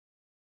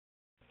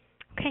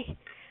Okay.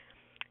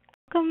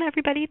 Welcome,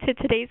 everybody, to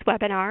today's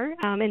webinar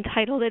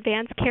entitled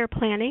Advanced Care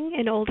Planning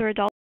in Older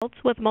Adults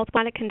with Multiple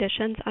Chronic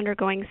Conditions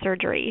Undergoing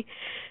Surgery.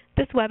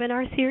 This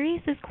webinar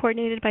series is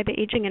coordinated by the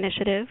Aging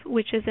Initiative,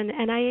 which is an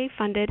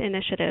NIA-funded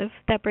initiative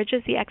that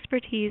bridges the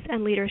expertise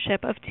and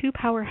leadership of two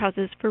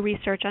powerhouses for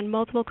research on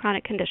multiple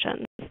chronic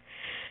conditions.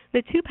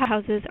 The two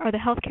powerhouses are the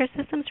Healthcare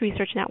Systems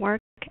Research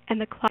Network and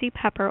the Claude D.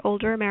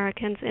 Older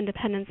Americans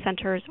Independent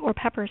Centers, or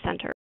PEPPER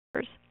Centers.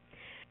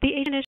 The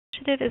Aging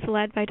Initiative is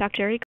led by Dr.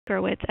 Jerry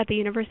Gerwitz at the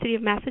University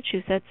of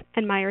Massachusetts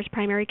and Myers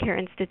Primary Care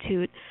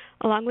Institute,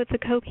 along with the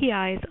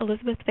co-PIs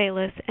Elizabeth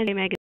Bayless and Jay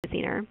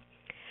Magaziner.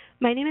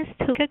 My name is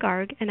Tulika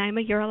Garg, and I am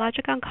a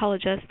urologic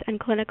oncologist and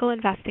clinical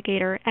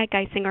investigator at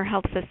Geisinger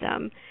Health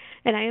System,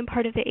 and I am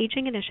part of the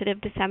Aging Initiative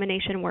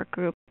Dissemination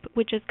Workgroup,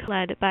 which is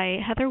led by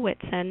Heather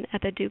Whitson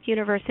at the Duke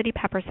University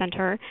Pepper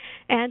Center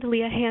and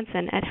Leah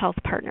Hanson at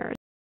HealthPartners.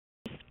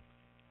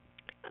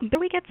 Before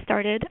we get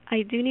started,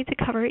 I do need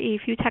to cover a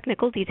few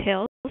technical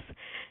details.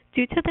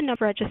 Due to the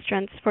number of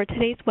registrants for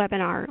today's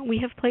webinar, we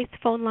have placed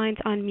phone lines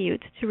on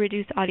mute to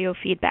reduce audio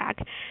feedback.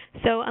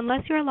 So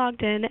unless you are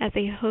logged in as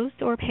a host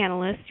or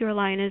panelist, your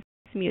line is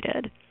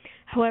muted.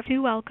 However,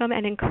 do welcome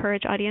and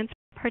encourage audience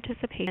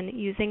participation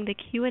using the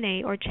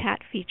Q&A or chat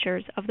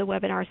features of the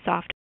webinar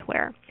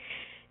software.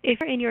 If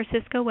you're in your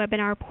Cisco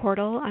webinar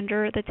portal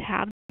under the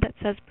tab that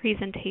says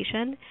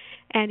Presentation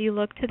and you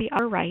look to the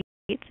upper right,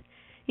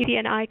 you see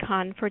an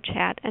icon for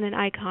chat and an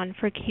icon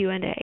for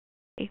Q&A.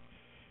 If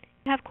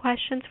you have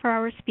questions for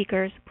our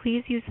speakers,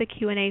 please use the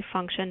Q&A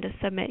function to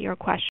submit your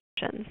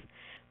questions.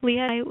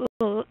 Leah and I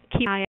will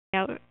keep an eye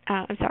out.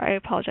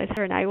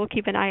 Her and I will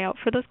keep an eye out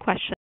for those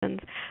questions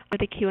with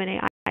the Q&A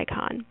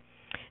icon.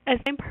 As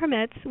time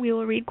permits, we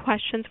will read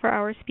questions for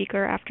our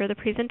speaker after the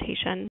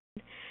presentation.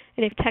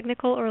 And if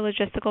technical or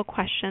logistical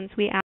questions,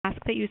 we ask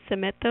that you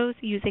submit those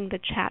using the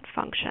chat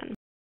function.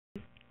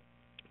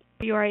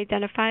 You are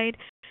identified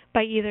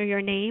by either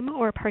your name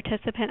or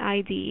participant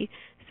ID,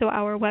 so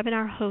our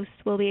webinar hosts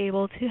will be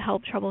able to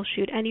help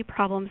troubleshoot any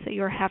problems that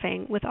you're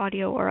having with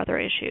audio or other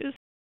issues.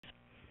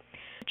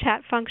 The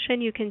chat function,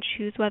 you can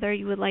choose whether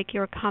you would like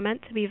your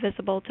comment to be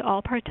visible to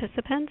all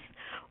participants,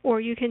 or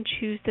you can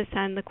choose to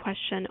send the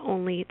question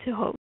only to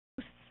hosts.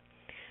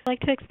 I'd like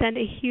to extend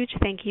a huge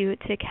thank you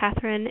to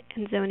Catherine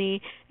Anzoni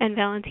and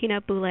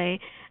Valentina Boulay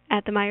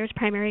at the Myers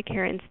Primary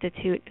Care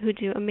Institute, who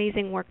do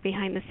amazing work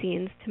behind the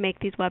scenes to make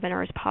these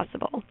webinars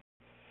possible.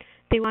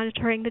 They are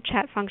monitoring the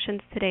chat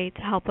functions today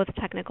to help with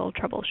technical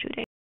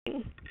troubleshooting.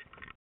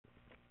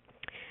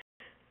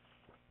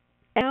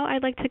 Now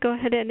I'd like to go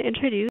ahead and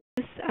introduce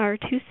our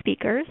two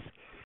speakers.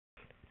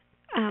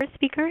 Our first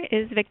speaker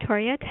is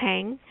Victoria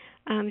Tang.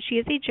 She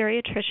is a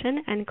geriatrician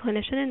and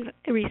clinician and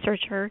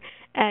researcher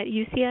at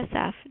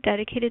UCSF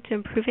dedicated to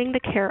improving the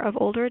care of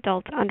older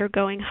adults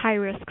undergoing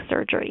high-risk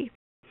surgery.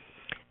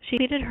 She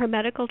completed her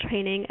medical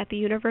training at the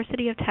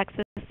University of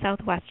Texas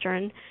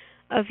Southwestern,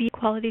 a V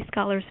Quality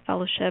Scholars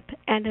Fellowship,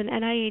 and an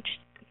NIH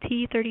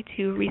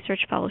T32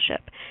 Research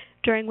Fellowship,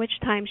 during which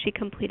time she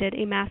completed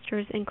a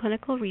Master's in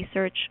Clinical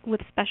Research with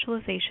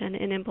specialization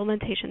in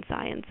Implementation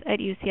Science at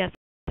UCSF.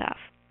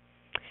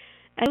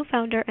 As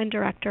co-founder and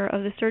director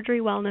of the Surgery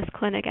Wellness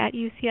Clinic at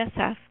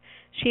UCSF,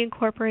 she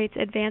incorporates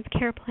advanced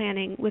care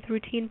planning with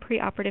routine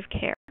preoperative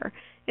care,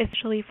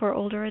 especially for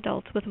older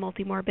adults with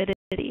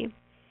multimorbidity.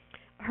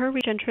 Her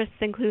research interests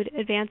include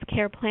advanced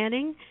care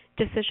planning,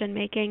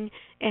 decision-making,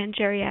 and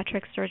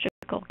geriatric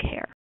surgical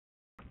care.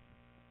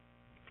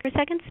 Our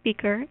second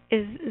speaker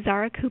is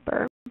Zara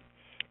Cooper.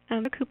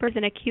 Zara Cooper is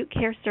an acute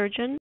care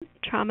surgeon,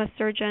 trauma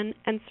surgeon,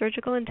 and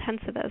surgical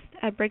intensivist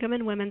at Brigham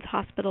and Women's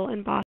Hospital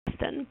in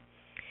Boston.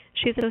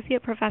 She is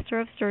Associate Professor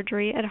of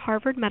Surgery at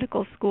Harvard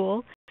Medical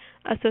School,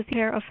 Associate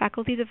Chair of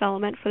Faculty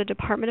Development for the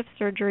Department of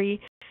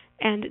Surgery,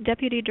 and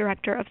Deputy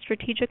Director of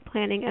Strategic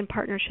Planning and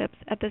Partnerships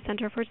at the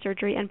Center for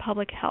Surgery and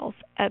Public Health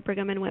at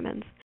Brigham and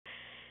Women's.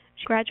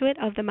 She is a graduate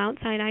of the Mount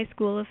Sinai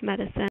School of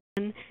Medicine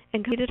and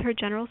completed her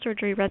general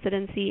surgery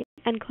residency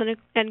and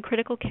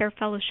critical care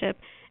fellowship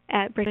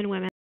at Brigham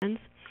and Women's,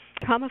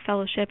 trauma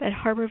fellowship at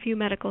Harborview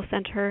Medical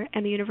Center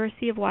and the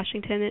University of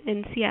Washington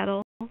in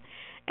Seattle, and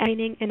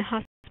training in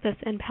hospice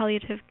and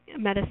palliative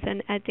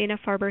medicine at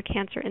Dana-Farber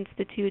Cancer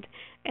Institute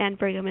and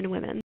Brigham and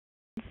Women's.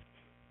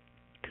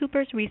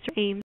 Cooper's research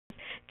aims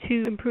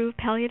to improve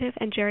palliative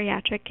and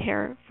geriatric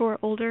care for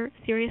older,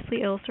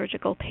 seriously ill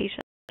surgical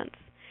patients.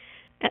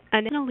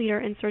 A national leader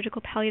in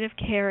surgical palliative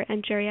care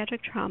and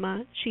geriatric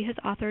trauma, she has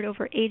authored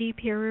over 80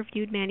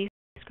 peer-reviewed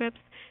manuscripts,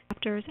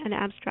 chapters, and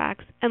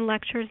abstracts, and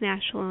lectures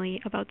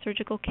nationally about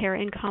surgical care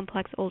in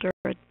complex older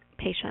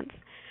patients.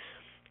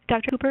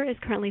 Dr. Cooper is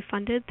currently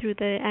funded through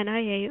the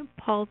NIA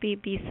Paul B.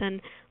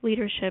 Beeson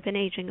Leadership in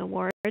Aging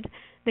Award,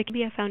 the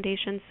Columbia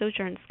Foundation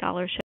Sojourn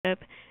Scholarship,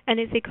 and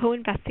is a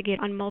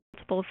co-investigator on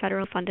multiple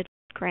federal funded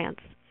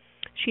grants.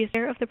 She is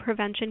chair of the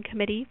Prevention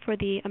Committee for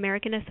the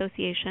American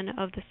Association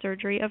of the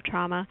Surgery of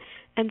Trauma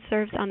and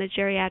serves on the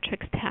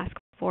Geriatrics Task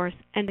Force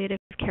and Palliative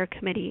Care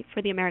Committee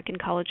for the American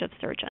College of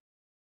Surgeons.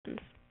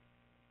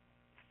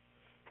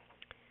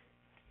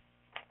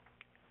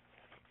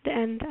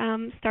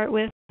 and start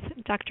with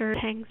Dr.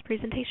 Tang's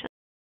presentation.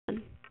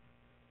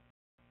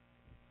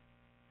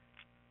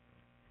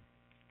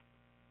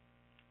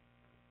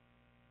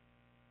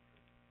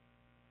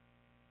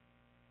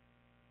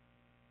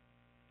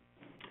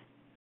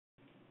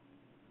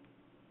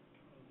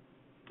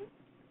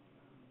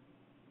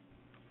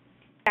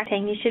 Dr.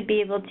 Tang, you should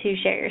be able to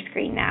share your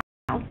screen now.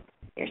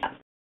 Yourself.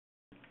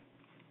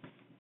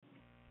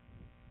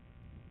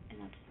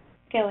 And I'll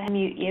just go ahead and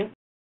mute you.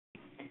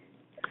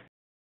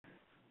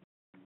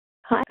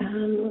 Hi.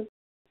 Let's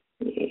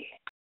see.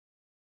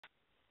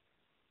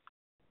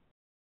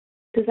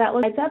 Does that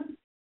look up?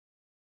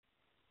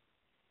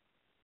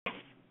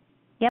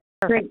 Yep.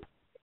 Great.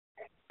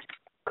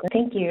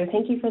 Thank you.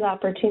 Thank you for the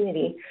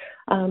opportunity.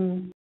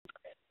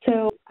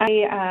 So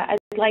I'd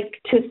like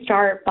to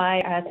start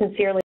by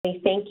sincerely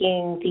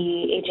thanking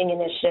the Aging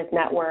Initiative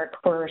Network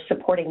for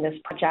supporting this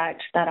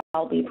project that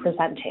I'll be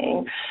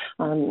presenting.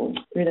 Through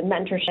the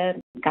mentorship,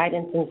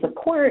 guidance, and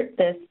support,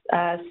 this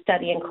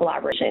study and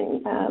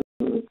collaboration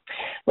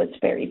was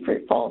very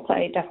fruitful, so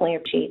I definitely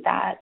appreciate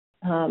that.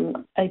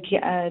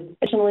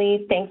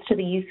 Additionally, thanks to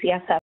the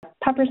UCSF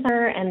Pepper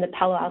Center and the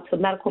Palo Alto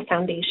Medical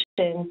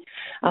Foundation,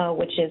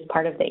 which is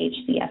part of the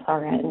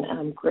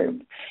HCSRN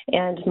group,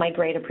 and my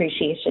great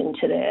appreciation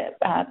to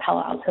the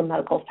Palo Alto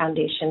Medical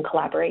Foundation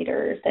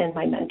collaborators and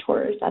my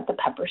mentors at the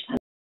Pepper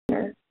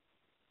Center.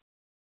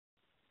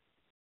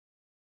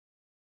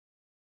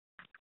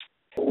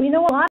 We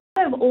know a lot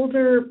of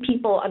older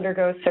people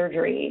undergo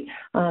surgery.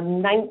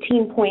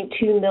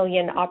 19.2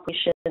 million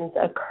operations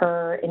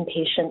occur in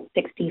patients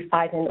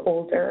 65 and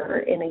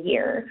older in a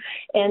year,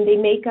 and they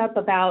make up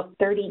about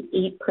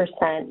 38%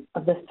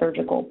 of the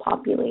surgical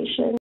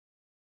population.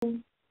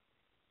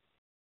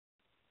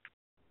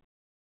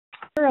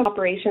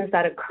 Operations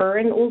that occur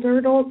in older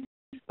adults,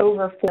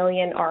 over 4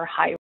 million are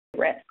high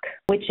risk,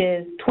 which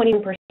is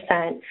 20%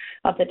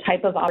 of the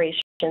type of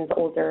operations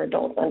older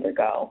adults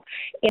undergo.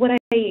 And what I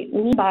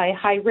mean by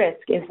high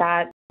risk is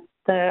that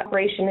the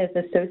operation is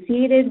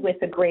associated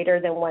with a greater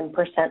than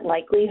 1%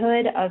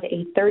 likelihood of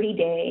a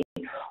 30-day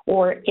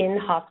or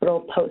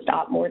in-hospital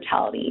post-op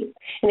mortality.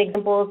 And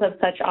examples of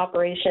such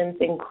operations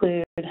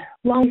include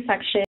lung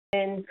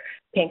resection,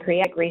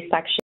 pancreatic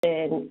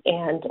resection,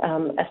 and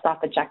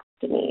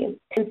esophagectomy.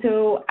 And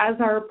so as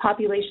our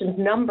population's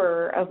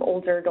number of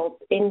older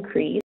adults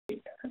increase,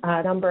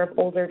 number of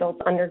older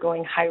adults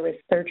undergoing high-risk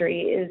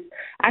surgery is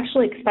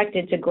actually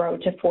expected to grow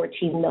to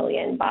 14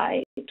 million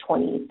by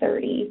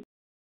 2030.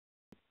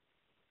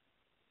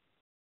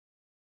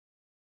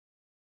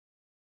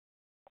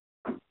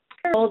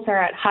 Adults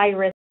are at high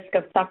risk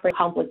of suffering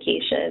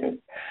complications,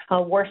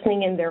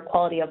 worsening in their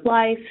quality of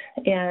life,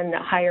 and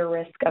higher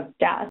risk of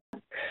death,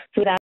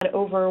 so that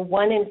over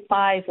 1 in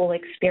 5 will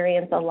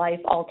experience a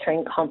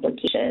life-altering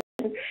complication.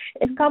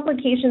 And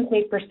complications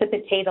may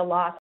precipitate a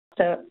loss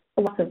of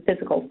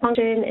physical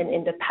function and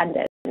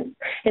independence. And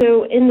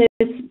so in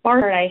this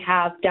bar chart I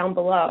have down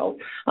below,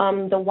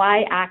 the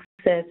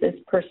y-axis is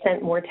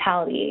percent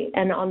mortality,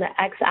 and on the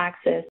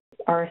x-axis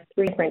are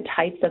 3 different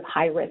types of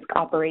high-risk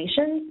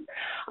operations.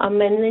 And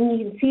then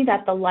you can see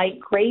that the light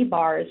gray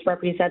bars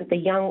represent the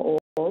young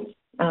olds,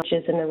 which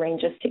is in the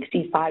range of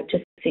 65 to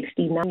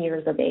 69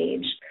 years of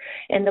age.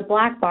 And the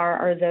black bar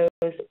are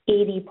those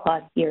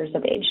 80-plus years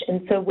of age.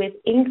 And so with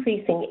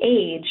increasing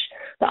age,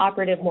 the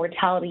operative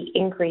mortality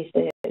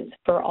increases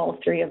for all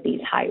 3 of these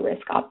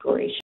high-risk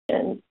operations.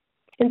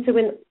 And so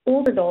in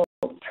older adults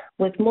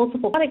with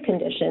multiple chronic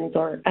conditions,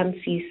 or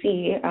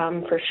MCC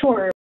for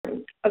short,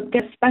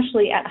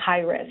 especially at high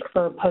risk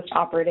for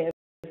post-operative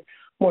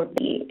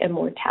morbidity and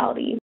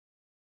mortality.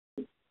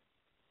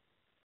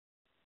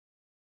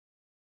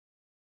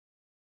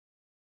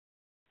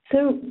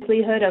 So,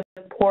 likelihood of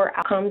poor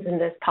outcomes in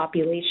this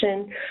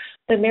population,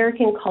 the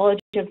American College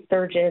of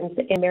Surgeons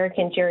and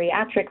American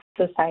Geriatric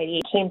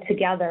Society came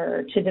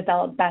together to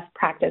develop best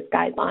practice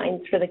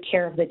guidelines for the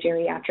care of the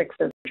geriatric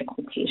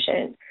surgical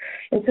patient.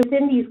 And so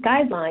within these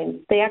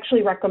guidelines, they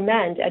actually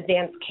recommend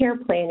advanced care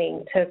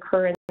planning to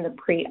occur in the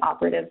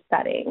preoperative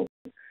setting.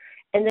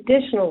 And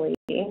additionally,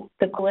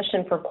 the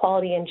Coalition for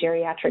Quality in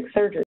Geriatric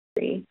Surgery,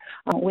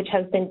 which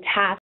has been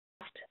tasked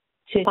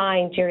to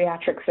define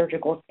geriatric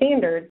surgical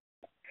standards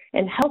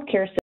and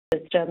healthcare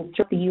systems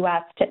throughout the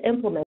U.S. to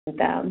implement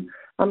them,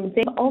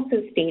 they've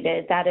also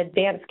stated that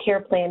advanced care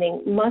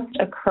planning must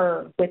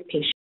occur with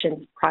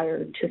patients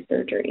prior to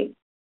surgery.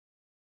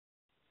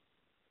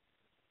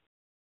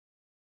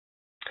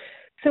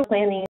 So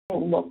planning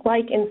look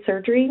like in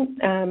surgery.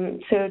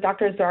 So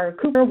Dr. Zara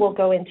Cooper will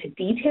go into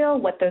detail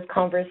what those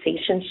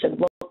conversations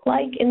should look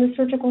like in the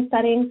surgical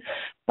setting,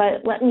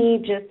 but let me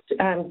just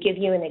give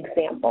you an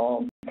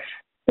example.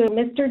 So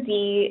Mr.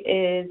 D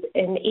is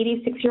an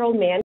 86-year-old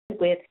man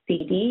with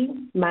CD,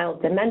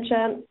 mild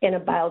dementia, and a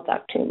bile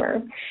duct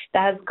tumor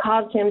that has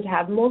caused him to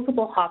have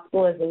multiple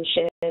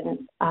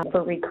hospitalizations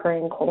for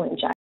recurring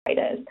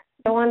cholangitis.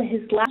 So on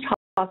his last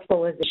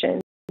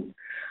hospitalization,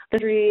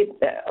 surgery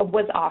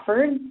was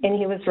offered, and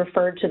he was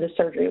referred to the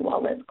surgery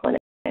wellness clinic.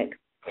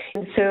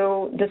 And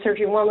so the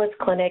Surgery Wellness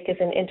Clinic is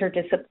an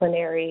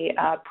interdisciplinary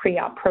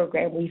pre-op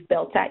program we've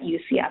built at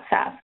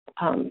UCSF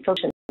for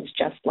patients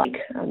just like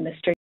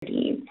Mr.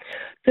 D.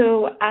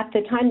 So at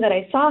the time that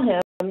I saw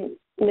him,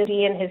 Mr.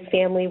 D and his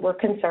family were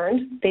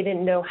concerned. They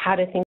didn't know how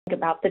to think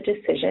about the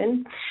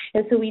decision.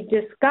 And so we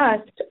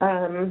discussed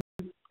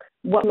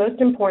what's most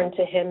important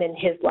to him in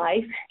his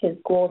life, his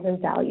goals and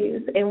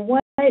values, and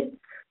what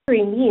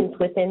surgery means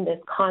within this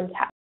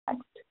context. And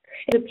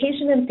the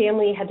patient and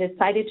family had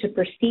decided to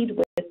proceed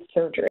with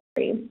surgery.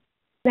 And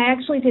I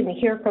actually didn't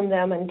hear from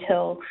them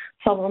until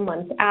several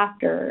months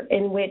after,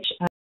 in which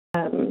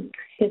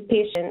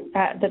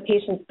the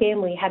patient's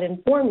family had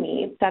informed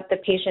me that the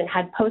patient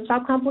had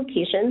post-op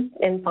complications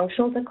and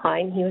functional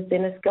decline. He was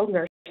in a skilled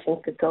nursing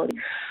facility,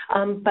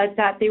 but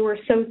that they were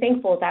so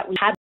thankful that we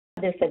had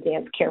this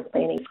advanced care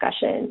planning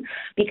discussion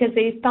because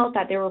they felt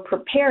that they were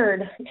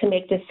prepared to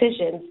make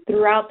decisions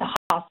throughout the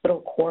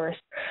hospital course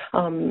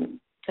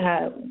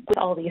with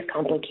all these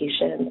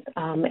complications.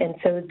 And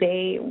so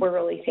they were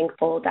really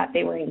thankful that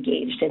they were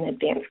engaged in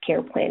advanced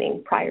care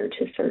planning prior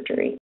to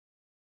surgery.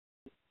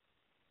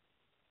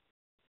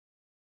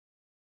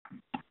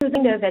 The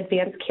kind of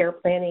advanced care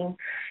planning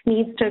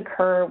needs to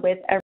occur with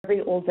every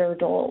older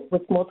adult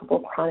with multiple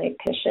chronic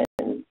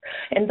conditions.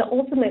 And the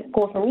ultimate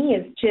goal for me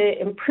is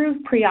to improve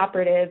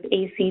preoperative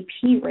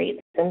ACP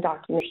rates and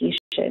documentation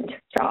to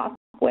start off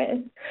with.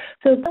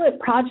 So the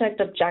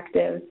project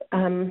objectives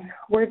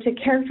were to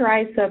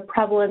characterize the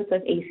prevalence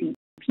of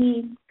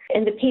ACP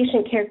and the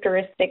patient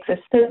characteristics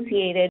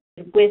associated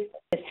with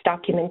this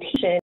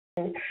documentation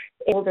in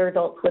older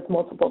adults with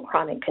multiple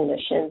chronic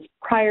conditions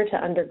prior to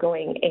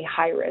undergoing a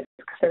high-risk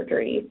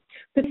surgery.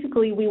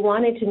 Basically, we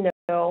wanted to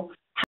know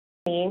how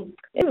many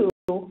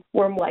who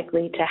were more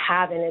likely to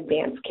have an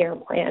advanced care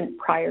plan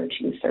prior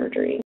to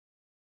surgery.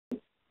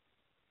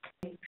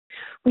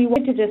 We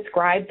wanted to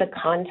describe the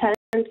content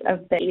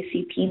of the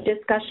ACP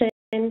discussion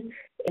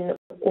in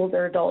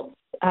older adults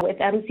with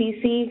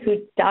MCC who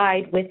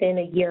died within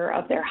a year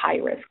of their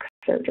high-risk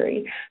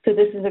surgery. So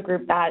this is a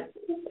group that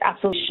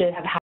absolutely should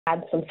have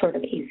had some sort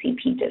of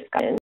ACP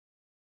discussion.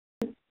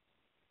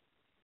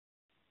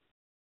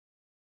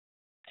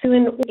 So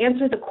to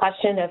answer the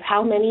question of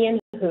how many and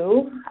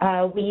who,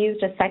 we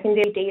used a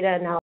secondary data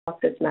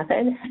analysis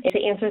method. And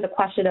to answer the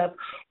question of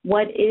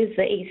what is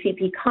the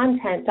ACP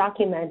content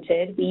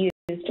documented, we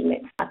used a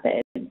mixed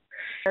method.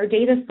 Our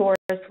data source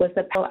was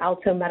the Palo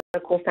Alto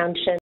Medical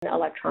Foundation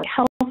electronic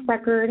health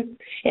record.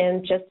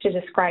 And just to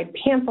describe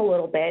PAMP a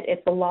little bit,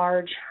 it's a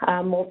large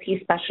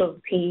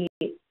multi-specialty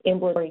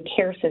ambulatory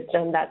care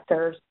system that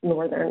serves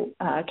Northern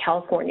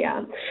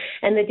California.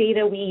 And the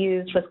data we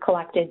used was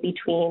collected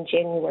between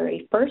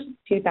January 1st,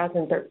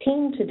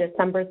 2013 to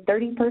December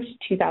 31st,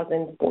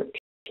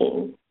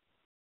 2014.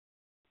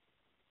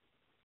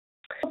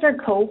 Our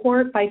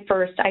cohort by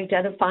first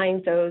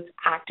identifying those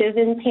active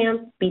in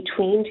PAMP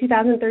between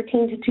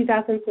 2013 to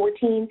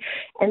 2014,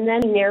 and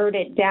then narrowed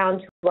it down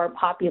to our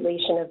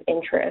population of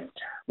interest,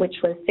 which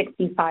was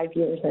 65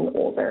 years and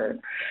older.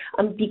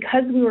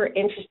 Because we were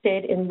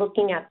interested in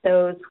looking at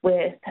those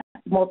with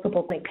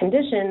multiple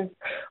conditions,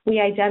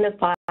 we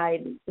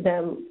identified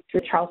them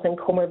through Charlson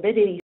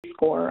comorbidity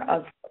score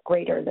of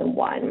greater than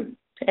 1.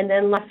 And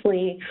then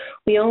lastly,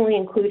 we only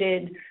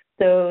included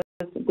those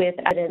with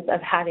evidence of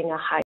having a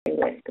high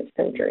risk of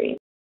surgery.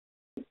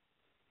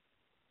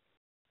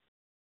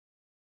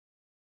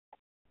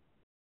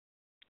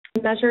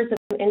 Measures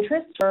of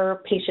interest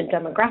were patient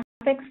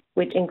demographics,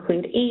 which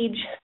include age,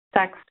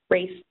 sex,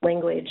 race,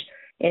 language,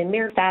 and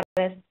marital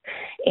status,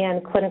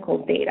 and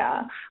clinical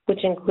data,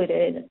 which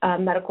included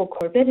medical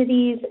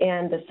comorbidities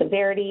and the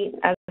severity,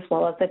 as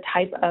well as the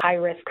type of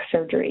high-risk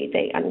surgery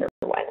they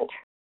underwent.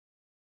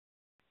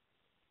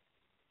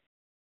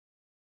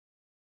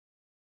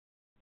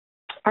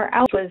 Our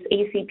output was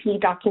ACP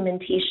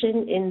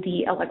documentation in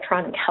the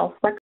electronic health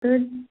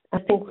record.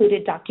 This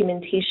included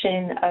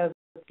documentation of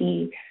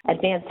the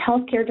Advanced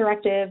Healthcare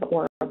Directive,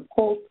 or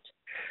PULSE.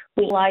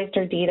 We analyzed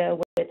our data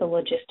with a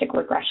logistic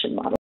regression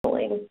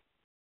modeling.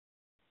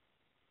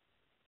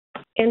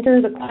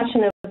 Answer the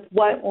question of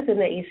what was in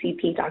the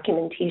ACP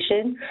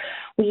documentation,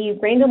 we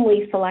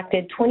randomly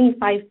selected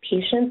 25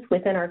 patients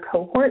within our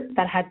cohort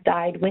that had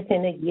died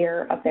within a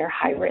year of their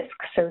high-risk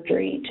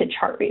surgery to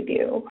chart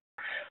review.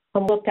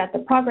 Looked at the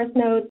progress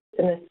notes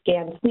and the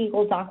scanned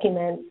legal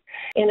documents,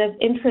 and of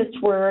interest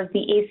were the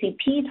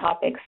ACP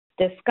topics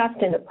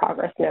discussed in the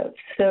progress notes.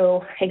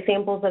 So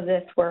examples of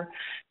this were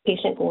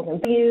patient goals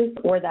and values,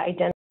 or the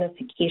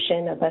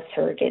identification of a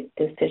surrogate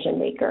decision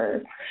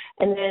maker.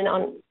 And then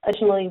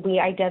additionally, we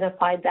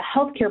identified the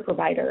healthcare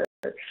provider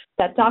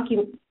that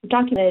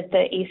documented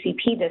the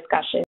ACP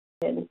discussion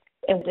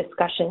and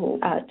discussion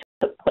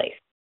took place.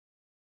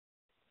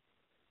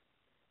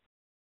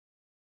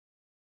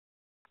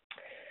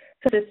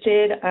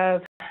 Consisted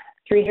of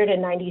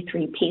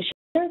 393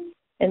 patients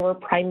and were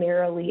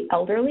primarily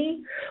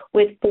elderly,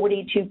 with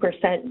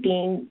 42%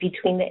 being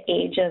between the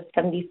age of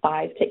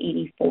 75 to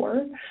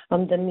 84,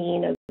 the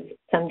mean of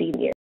 70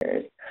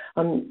 years.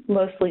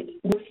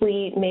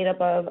 Mostly made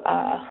up of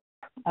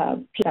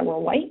people that were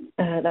white,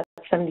 that's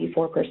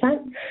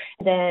 74%,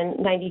 then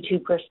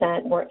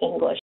 92% were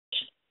English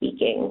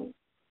speaking.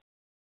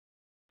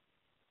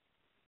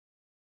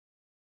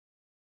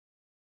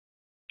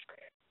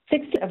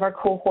 60 of our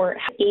cohort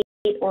had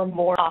 8 or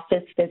more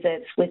office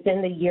visits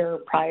within the year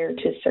prior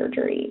to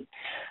surgery.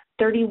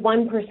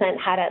 31%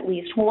 had at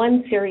least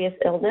one serious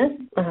illness,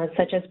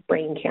 such as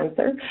brain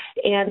cancer,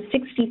 and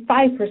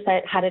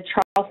 65% had a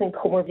Charlson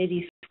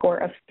comorbidity score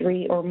of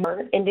 3 or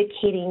more,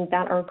 indicating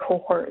that our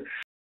cohort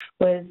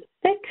was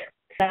sick,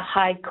 had a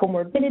high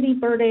comorbidity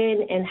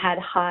burden, and had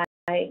high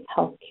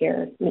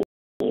healthcare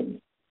needs.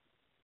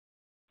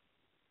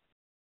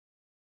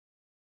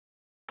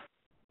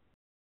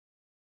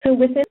 So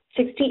within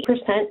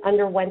 60%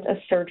 underwent a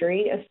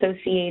surgery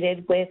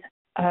associated with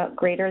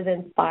greater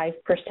than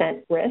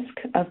 5% risk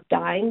of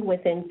dying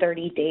within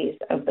 30 days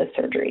of the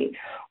surgery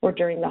or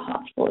during the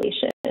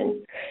hospitalization.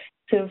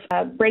 So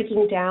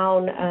breaking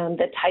down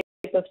the type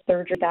of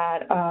surgery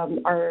that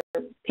our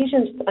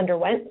patients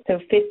underwent, so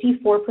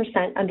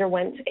 54%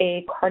 underwent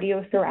a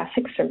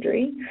cardiothoracic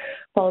surgery,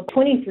 while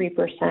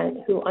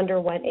 23% who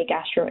underwent a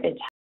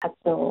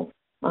gastrointestinal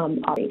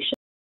operation.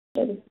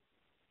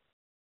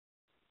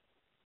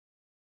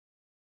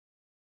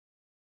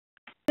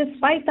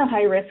 Despite the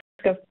high risk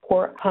of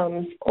poor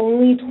outcomes,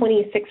 only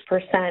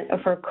 26%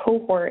 of our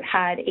cohort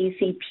had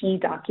ACP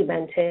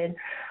documented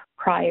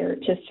prior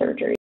to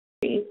surgery.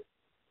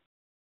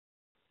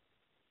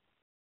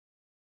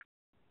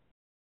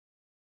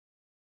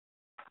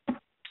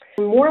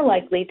 More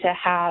likely to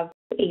have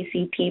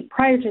ACP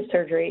prior to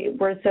surgery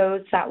were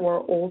those that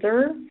were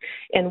older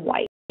and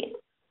white.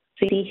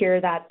 So you see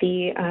here that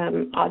the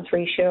odds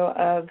ratio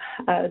of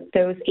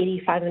those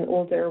 85 and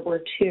older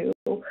were 2,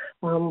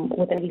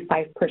 with an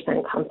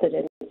 85%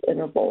 confidence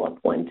interval of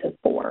 1 to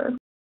 4.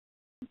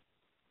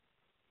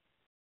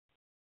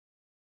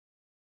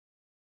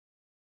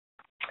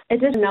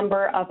 Additional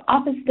number of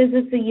office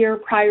visits a year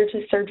prior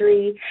to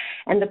surgery,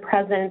 and the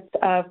presence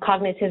of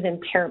cognitive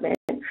impairment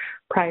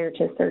prior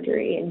to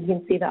surgery. And you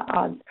can see the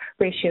odds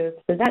ratios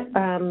for that.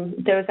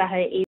 Those that had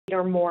 8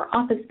 or more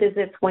office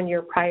visits 1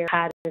 year prior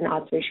had an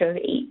odds ratio of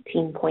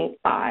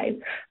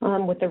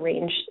 18.5, with a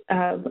range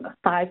of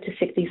 5 to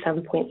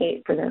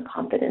 67.8 for their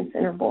confidence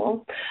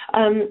interval.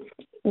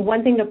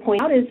 One thing to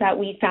point out is that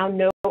we found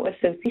no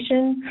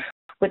association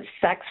with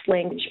sex,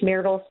 language,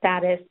 marital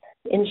status,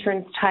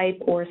 insurance type,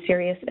 or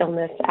serious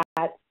illness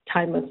at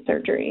time of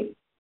surgery.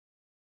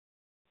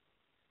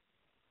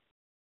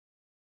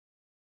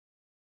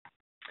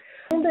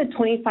 The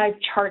 25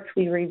 charts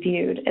we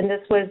reviewed, and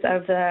this was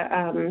of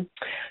the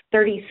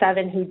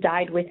 37 who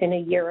died within a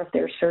year of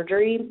their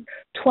surgery.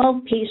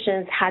 12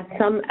 patients had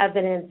some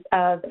evidence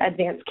of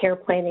advanced care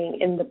planning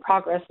in the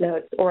progress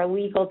notes or a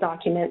legal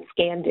document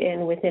scanned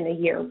in within a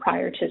year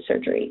prior to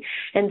surgery,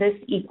 and this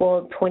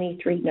equaled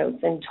 23 notes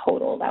in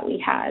total that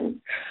we had.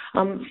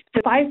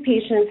 5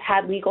 patients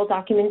had legal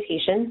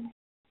documentation,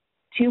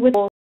 2 with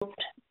 2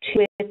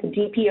 with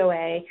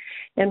DPOA,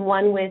 and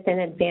 1 with an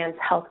advanced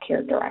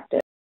healthcare directive.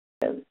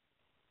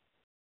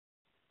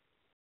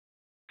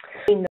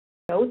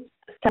 Notes,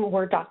 some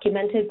were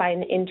documented by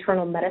an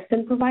internal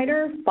medicine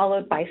provider,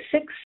 followed by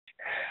 6,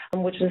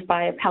 which was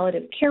by a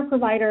palliative care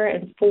provider,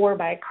 and 4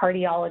 by a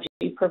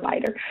cardiology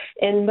provider.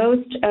 And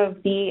most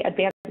of the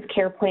advanced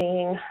care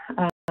planning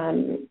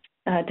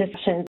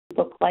discussions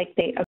look like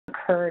they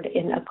occurred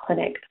in a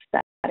clinic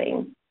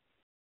setting.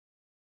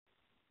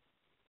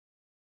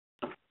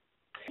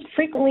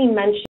 Frequently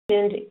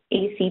mentioned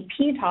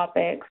ACP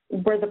topics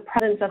were the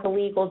presence of a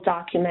legal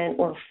document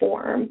or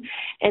form.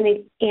 And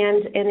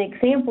an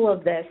example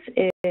of this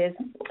is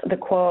the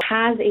quote,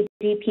 "has a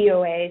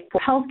DPOA for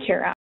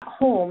healthcare at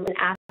home and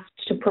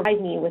asked to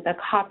provide me with a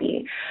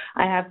copy.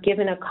 I have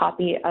given a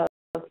copy of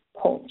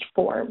Pulse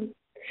form."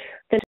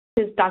 This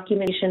is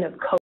documentation of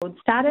code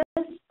status.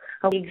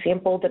 The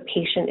example, the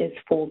patient is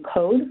full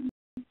code.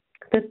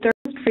 The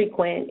third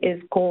frequent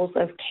is goals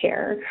of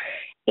care.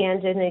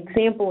 And an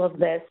example of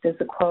this is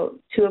a quote,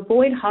 "To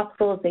avoid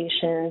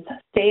hospitalizations,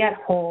 stay at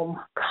home,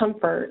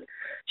 comfort.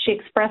 She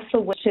expressed a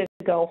wish to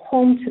go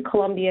home to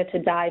Colombia to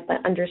die,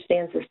 but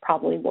understands this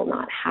probably will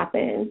not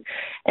happen."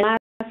 And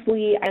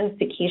lastly,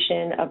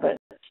 identification of a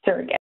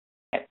surrogate.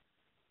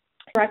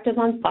 Directive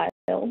on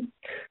file,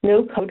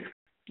 no code.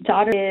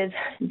 Daughter is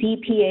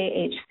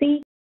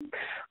DPAHC,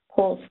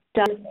 Pulse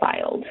done,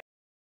 filed.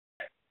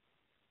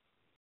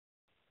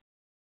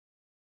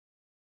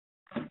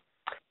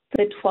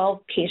 The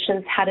 12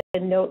 patients had a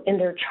note in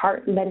their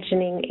chart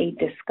mentioning a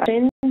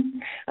discussion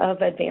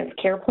of advanced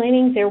care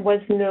planning. There was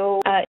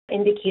no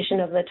indication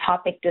of the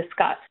topic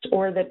discussed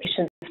or the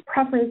patient's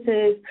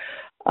preferences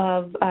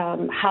of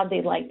how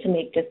they like to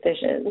make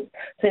decisions.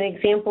 So an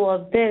example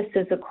of this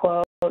is a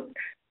quote,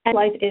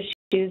 "Life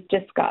issues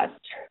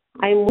discussed.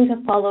 I am willing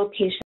to follow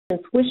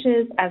patient's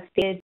wishes as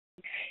stated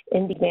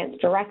in the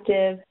advanced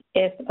directive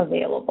if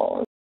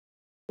available."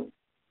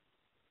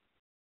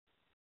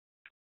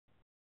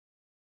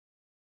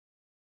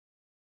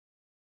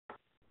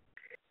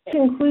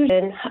 In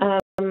conclusion,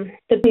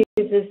 the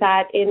news is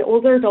that in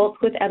older adults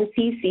with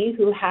MCC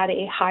who had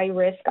a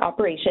high-risk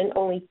operation,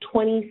 only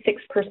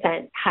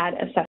 26% had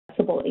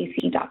accessible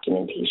AC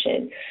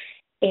documentation,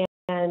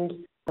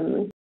 and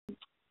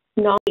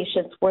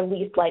non-patients were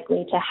least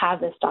likely to have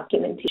this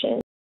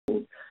documentation.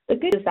 The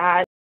good is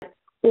that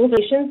older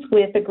patients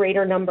with a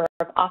greater number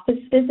of office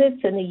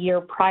visits in the year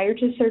prior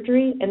to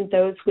surgery and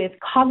those with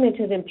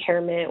cognitive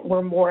impairment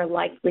were more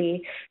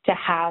likely to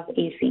have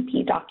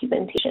ACP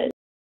documentation.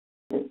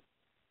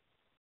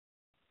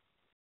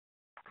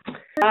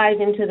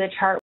 Dive into the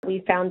chart,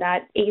 we found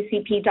that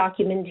ACP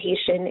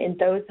documentation in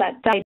those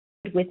that died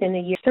within a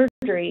year of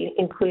surgery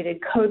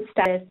included code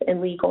status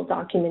and legal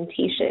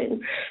documentation.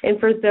 And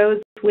for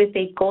those with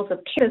a goals of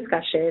care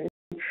discussion,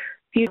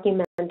 few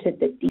documented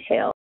the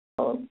details.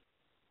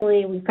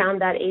 We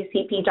found that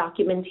ACP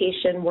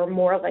documentation were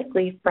more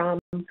likely from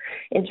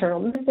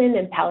internal medicine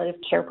and palliative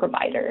care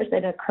providers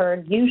and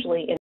occurred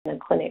usually in a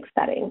clinic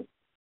setting.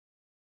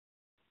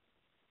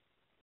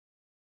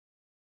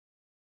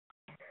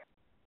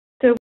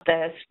 So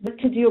what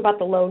to do about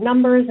the low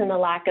numbers and the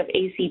lack of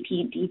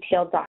ACP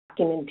detailed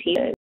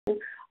documentation?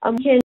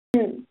 We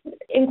can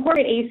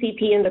incorporate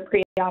ACP in the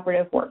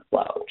preoperative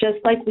workflow, just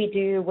like we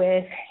do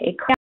with a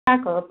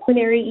cardiac or a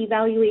pulmonary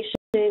evaluation,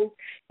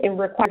 and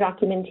require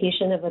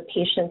documentation of a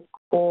patient's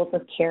goals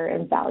of care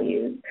and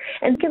values.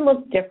 And it can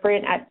look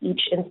different at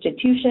each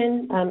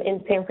institution.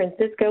 In San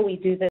Francisco, we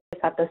do this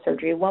at the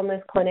Surgery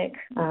Wellness Clinic,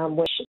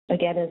 which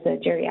again is a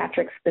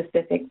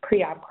geriatric-specific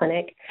pre-op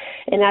clinic.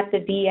 And at the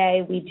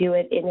VA, we do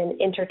it in an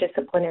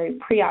interdisciplinary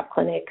pre-op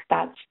clinic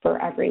that's for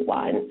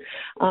everyone.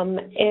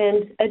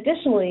 And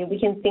additionally, we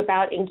can think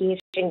about engaging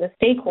the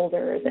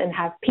stakeholders and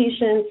have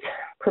patients,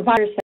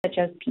 providers such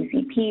as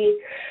PCP,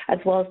 as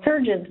well as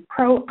surgeons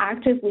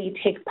proactively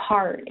take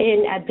part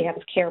in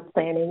advanced care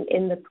planning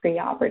in the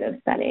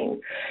preoperative setting.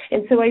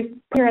 And so I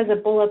put here as a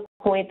bullet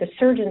point the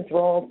surgeon's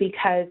role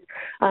because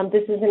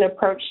this is an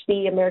approach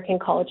the American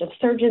College of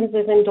Surgeons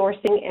is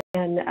endorsing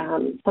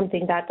and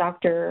something that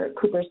Dr.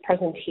 Cooper's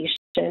presentation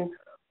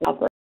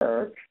will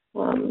cover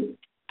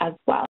as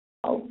well.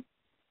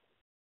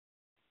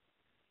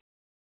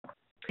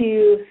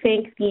 To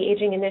thank the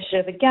Aging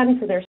Initiative again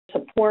for their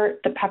support,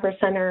 the Pepper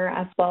Center,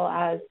 as well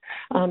as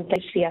the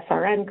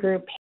HCSRN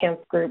group, HANS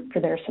group for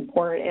their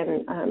support,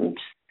 and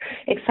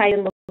excited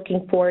and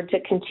looking forward to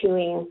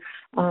continuing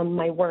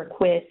my work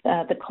with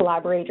the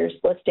collaborators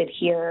listed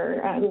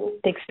here.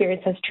 The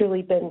experience has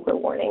truly been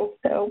rewarding,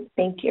 so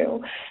thank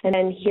you. And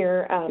then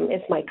here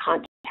is my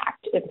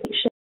contact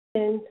information.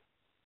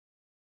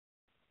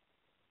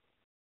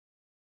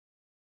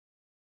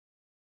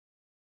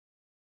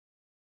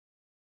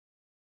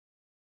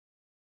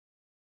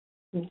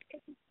 Okay.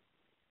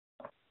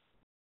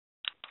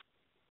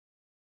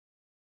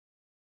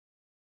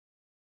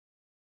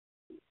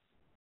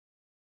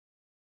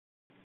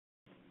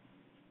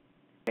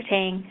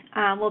 Tang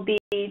will be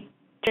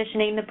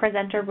transitioning the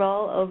presenter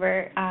role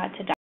over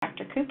to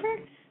Dr. Cooper.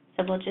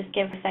 So we'll just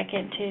give a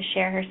second to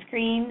share her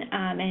screen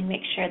and make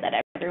sure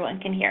that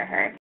everyone can hear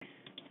her.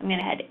 I'm going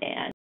to head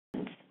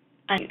and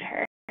unmute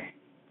her.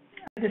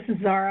 This is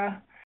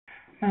Zara.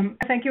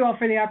 Thank you all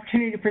for the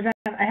opportunity to present.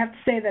 I have to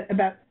say that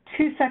about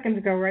 2 seconds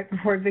ago, right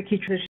before Vicki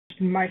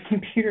transitioned, my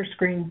computer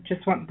screen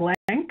just went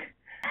blank.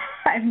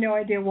 I have no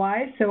idea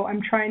why, so I'm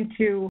trying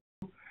to,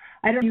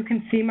 I don't know if you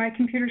can see my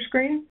computer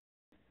screen.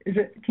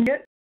 Can you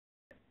get it?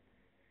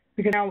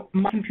 Because now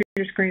my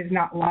computer screen is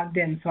not logged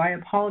in, so I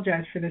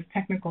apologize for this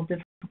technical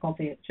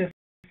difficulty. It just,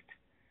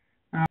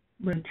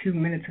 2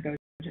 minutes ago,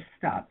 just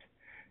stopped.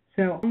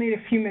 So I'll need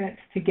a few minutes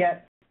to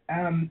get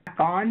back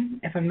on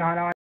if I'm not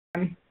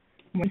on.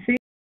 See?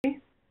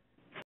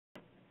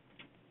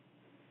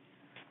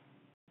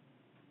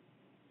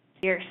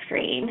 Your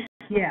screen.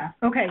 Yeah,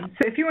 okay.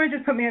 So if you want to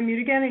just put me on mute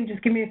again and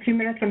just give me a few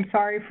minutes, I'm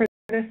sorry for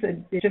this.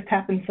 It just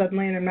happened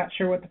suddenly and I'm not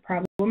sure what the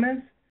problem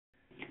is.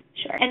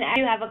 Sure. And I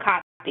do have a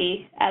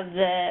copy of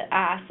the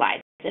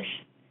slides.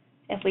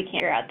 If we can't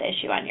figure out the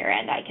issue on your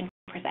end, I can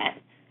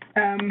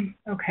present.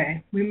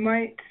 Okay. We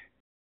might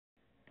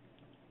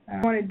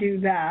want to do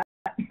that.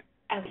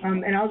 Okay.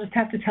 And I'll just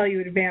have to tell you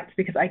in advance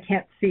because I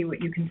can't see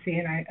what you can see.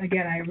 And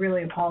I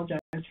really apologize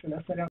for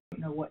this. I don't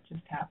know what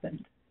just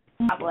happened.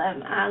 No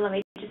problem. Let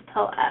me just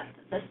pull up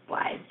the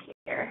slides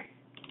here.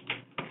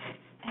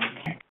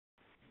 Okay.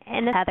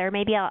 And Heather,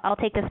 maybe I'll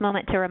take this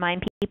moment to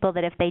remind people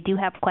that if they do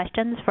have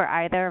questions for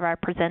either of our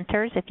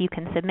presenters, if you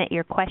can submit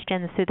your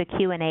questions through the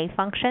Q&A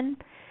function,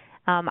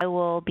 I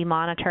will be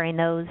monitoring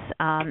those,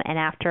 and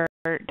after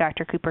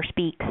Dr. Cooper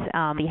speaks,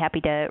 I'll be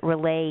happy to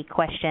relay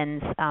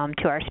questions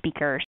to our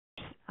speakers,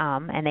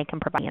 and they can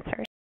provide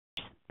answers.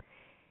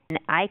 And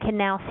I can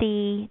now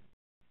see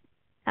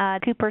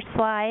Cooper's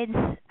slides.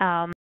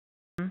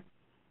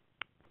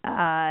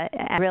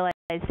 I realize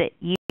that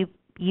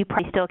you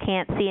probably still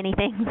can't see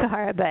anything,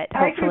 Zara, but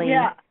hopefully.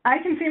 I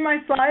can see my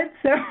slides,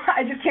 so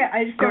I just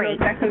don't know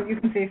exactly what you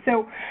can see.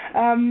 So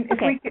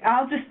okay.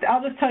 I'll just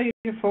tell you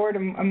to forward,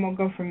 and we'll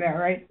go from there,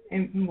 right?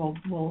 And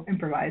we'll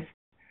improvise.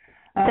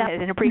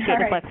 And appreciate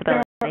the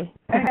flexibility.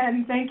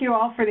 And thank you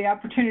all for the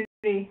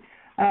opportunity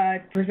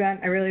to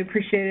present. I really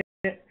appreciate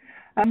it.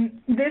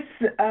 This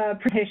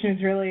presentation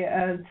is really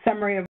a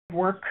summary of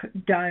work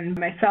done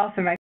by myself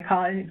and my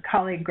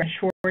colleague Greg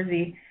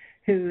Schwarzy,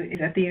 who is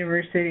at the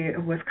University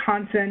of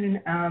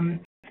Wisconsin, and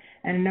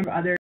a number of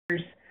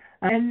others.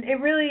 And it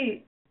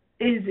really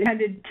is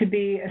intended to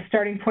be a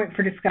starting point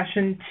for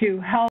discussion to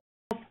help,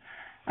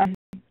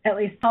 at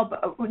least help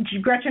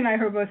Gretchen and I,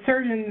 who are both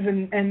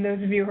surgeons, and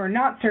those of you who are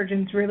not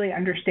surgeons, really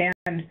understand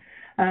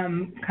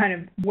kind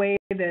of way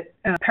that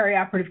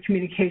perioperative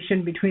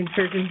communication between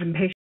surgeons and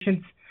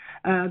patients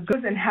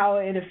goes and how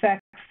it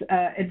affects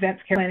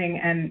advanced care planning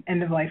and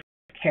end-of-life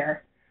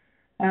care.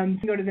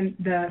 Go to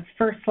the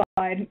first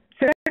slide.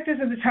 So the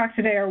objectives of the talk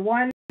today are,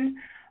 one,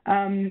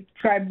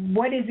 describe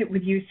what is it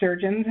with you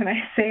surgeons, and I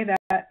say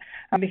that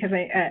because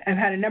I've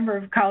had a number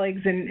of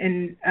colleagues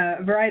in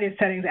a variety of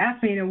settings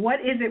ask me, what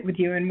is it with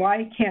you, and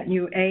why can't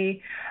you,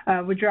 A,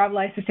 withdraw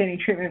life-sustaining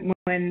treatment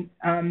when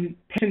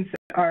patients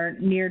are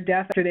near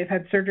death after they've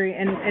had surgery,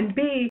 and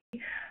B,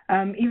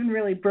 even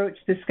really broach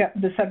the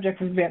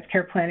subject of advanced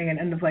care planning and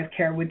end-of-life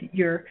care with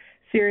your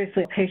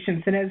seriously ill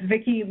patients. And as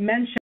Vicki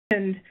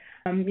mentioned,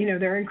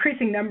 there are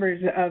increasing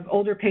numbers of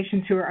older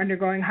patients who are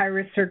undergoing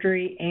high-risk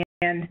surgery,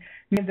 and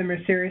many of them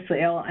are seriously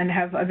ill and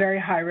have a very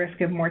high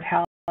risk of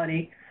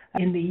mortality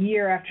in the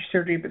year after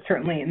surgery, but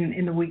certainly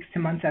in the weeks to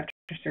months after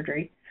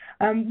surgery.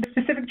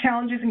 Specific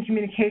challenges in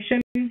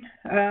communication in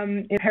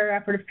the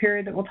perioperative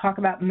period that we'll talk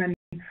about, and then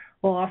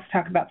we'll also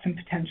talk about some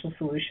potential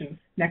solutions.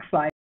 Next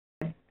slide.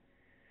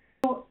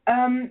 So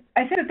I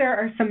think that there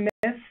are some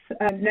myths.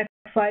 Next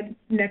slide,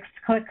 next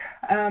click.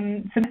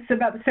 Some myths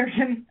about the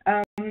surgeon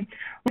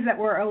is that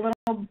we're a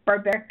little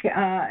barbaric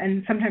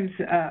and sometimes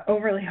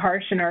overly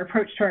harsh in our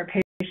approach to our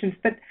patients.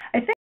 But I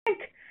think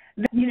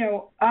that,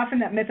 often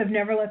that myth of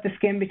never let the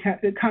skin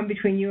come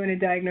between you and a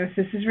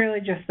diagnosis is really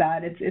just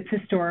that. It's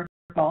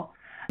historical.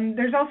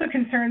 There's also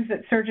concerns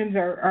that surgeons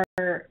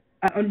are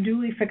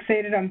unduly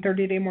fixated on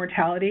 30-day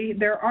mortality.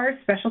 There are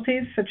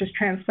specialties such as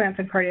transplants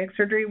and cardiac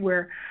surgery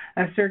where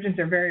surgeons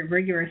are very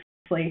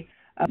rigorously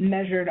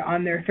measured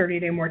on their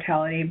 30-day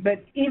mortality.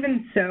 But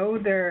even so,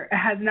 there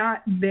haven't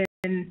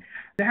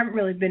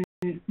really been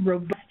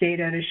robust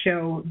data to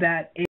show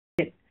that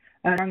it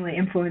strongly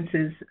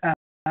influences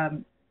the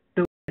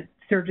way that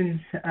surgeons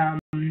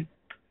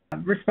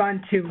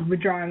respond to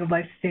withdrawing of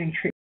life-sustaining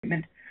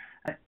treatment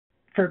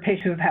for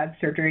patients who have had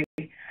surgery.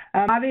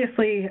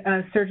 Obviously,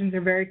 surgeons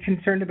are very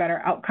concerned about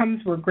our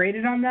outcomes. We're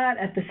graded on that.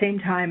 At the same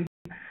time,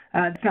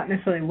 it's not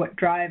necessarily what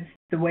drives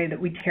the way that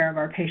we take care of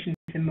our patients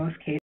in most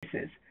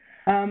cases.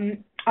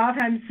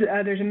 Oftentimes,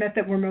 there's a myth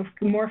that we're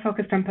more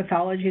focused on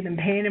pathology than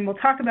pain, and we'll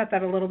talk about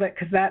that a little bit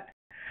because that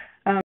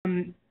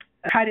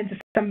tied into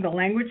some of the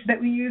language that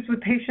we use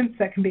with patients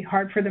that can be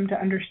hard for them to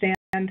understand.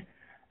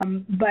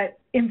 But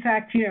in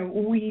fact,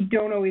 we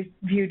don't always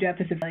view death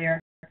as a failure.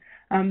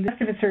 The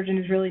rest of a surgeon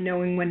is really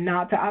knowing when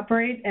not to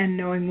operate and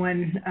knowing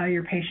when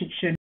your patient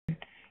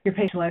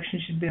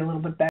selection should be a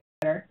little bit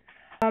better.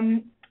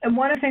 And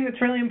one thing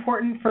that's really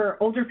important for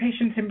older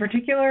patients in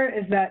particular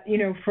is that,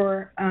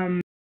 for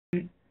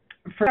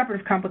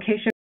operative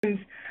complications,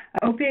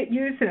 opiate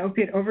use and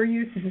opiate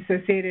overuse is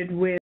associated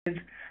with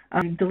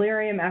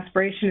delirium,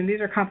 aspiration, and these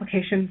are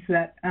complications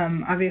that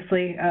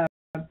obviously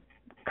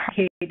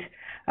complicate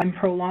and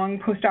prolong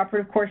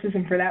postoperative courses,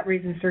 and for that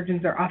reason,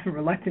 surgeons are often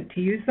reluctant to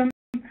use them.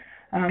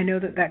 I know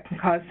that can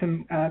cause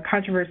some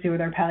controversy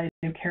with our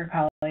palliative care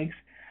colleagues.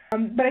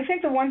 But I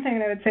think the one thing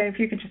that I would say, if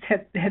you could just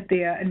hit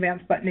the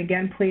advance button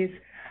again, please,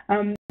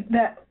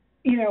 that,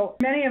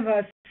 many of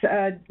us,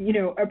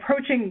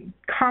 approaching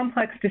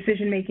complex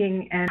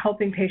decision-making and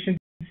helping patients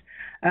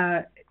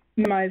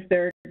minimize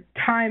their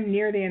time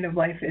near the end of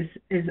life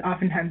is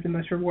oftentimes the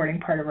most rewarding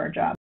part of our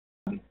job.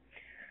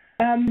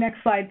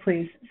 Next slide,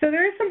 please. So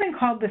there is something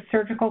called the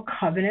surgical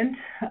covenant,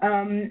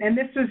 and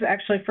this was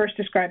actually first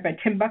described by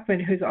Tim Buckman,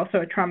 who's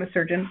also a trauma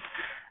surgeon.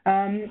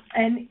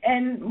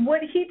 And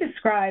what he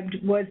described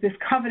was this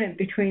covenant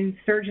between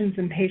surgeons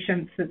and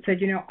patients that said,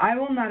 I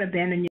will not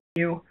abandon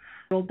you.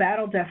 I will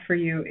battle death for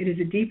you. It is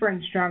a deeper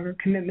and stronger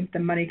commitment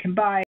than money can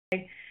buy,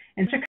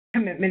 and such a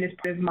commitment is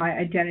part of my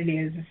identity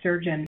as a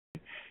surgeon.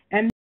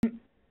 And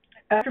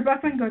Dr.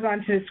 Buckman goes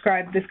on to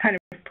describe this kind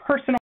of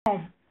personal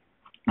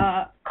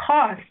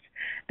cost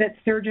that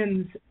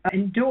surgeons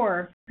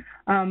endure,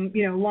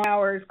 long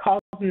hours,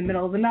 calls in the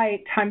middle of the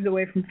night, times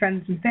away from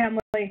friends and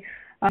family,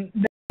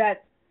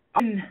 that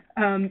often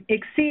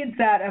exceeds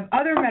that of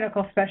other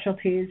medical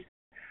specialties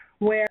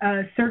where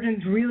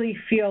surgeons really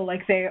feel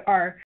like they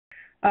are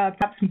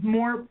perhaps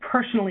more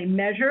personally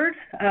measured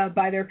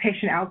by their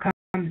patient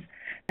outcomes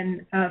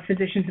than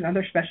physicians in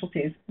other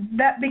specialties.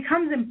 That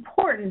becomes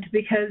important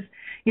because,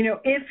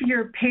 if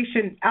your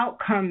patient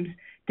outcomes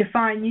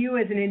define you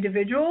as an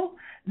individual,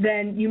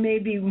 then you may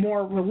be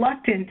more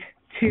reluctant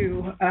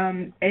to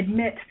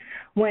admit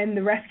when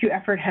the rescue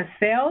effort has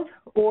failed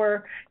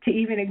or to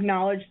even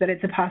acknowledge that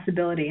it's a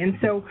possibility. And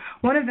so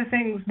one of the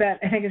things that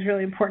I think is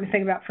really important to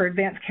think about for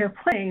advanced care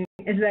planning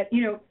is that,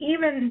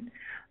 even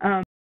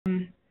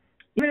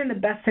even in the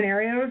best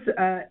scenarios,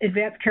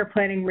 advanced care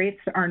planning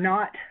rates are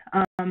not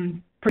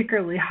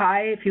particularly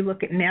high if you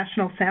look at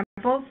national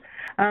samples.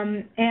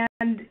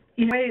 And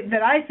the way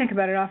that I think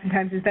about it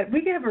oftentimes is that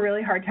we have a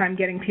really hard time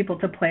getting people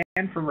to plan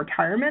for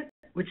retirement,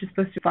 which is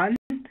supposed to be fun.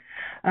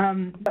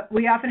 But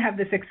we often have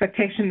this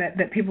expectation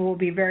that people will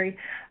be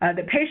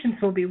that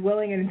patients will be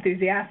willing and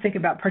enthusiastic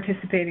about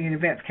participating in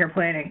advanced care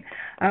planning.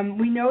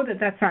 We know that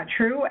that's not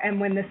true, and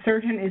when the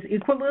surgeon is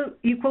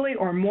equally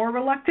or more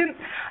reluctant,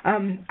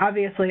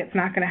 obviously it's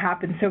not going to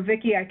happen. So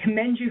Vicki, I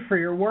commend you for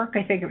your work.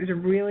 I think it was a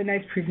really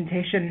nice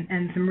presentation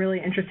and some really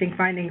interesting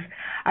findings.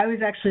 I was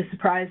actually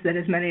surprised that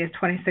as many as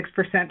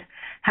 26%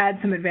 had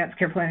some advanced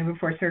care planning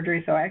before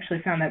surgery, so I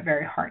actually found that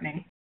very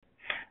heartening.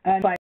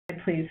 Slide,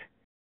 please.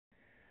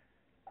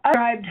 I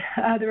described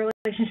the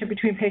relationship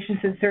between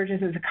patients and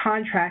surgeons as a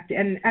contract,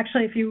 and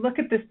actually if you look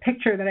at this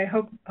picture that I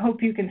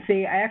hope you can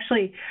see, I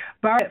actually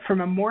borrowed it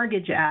from a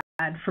mortgage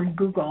ad from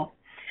Google.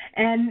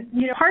 And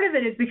part of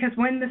it is because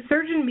when the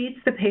surgeon meets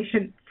the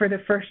patient for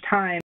the first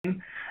time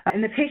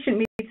and the patient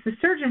meets the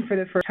surgeon for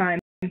the first time,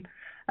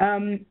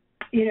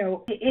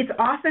 it's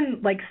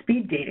often like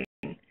speed dating.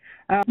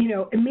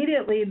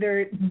 Immediately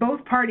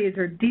both parties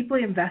are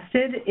deeply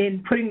invested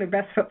in putting their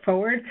best foot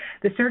forward.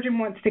 The surgeon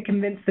wants to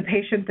convince the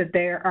patient that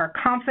they are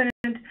confident,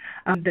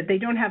 that they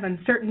don't have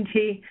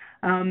uncertainty,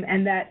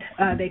 and that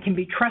they can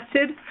be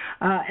trusted.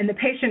 And the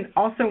patient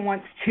also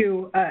wants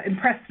to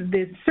impress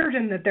the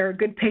surgeon that they're a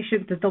good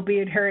patient, that they'll be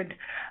adherent,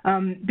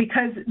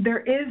 because there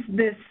is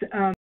this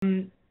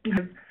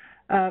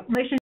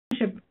relationship.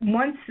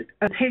 Once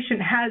a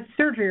patient has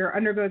surgery or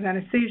undergoes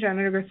anesthesia and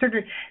undergoes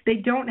surgery, they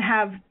don't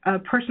have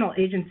personal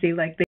agency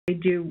like they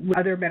do with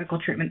other medical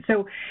treatments.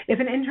 So if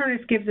an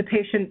internist gives a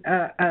patient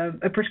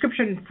a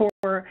prescription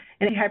for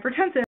an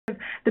antihypertensive,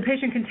 the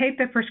patient can take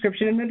that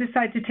prescription and then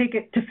decide to take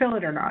it to fill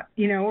it or not,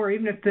 or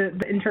even if the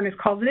internist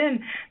calls it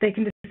in, they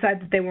can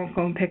decide that they won't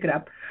go and pick it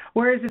up.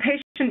 Whereas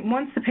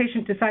once the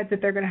patient decides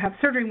that they're going to have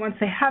surgery, once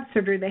they have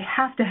surgery, they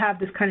have to have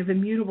this kind of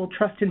immutable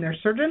trust in their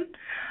surgeon.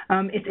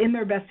 It's in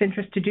their best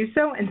interest to do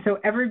so, and so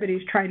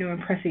everybody's trying to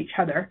impress each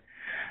other.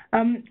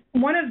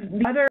 One of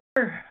the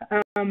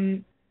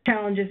other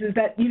challenges is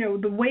that,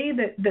 the way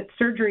that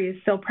surgery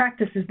is still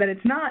practiced is that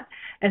it's not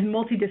as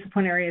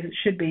multidisciplinary as it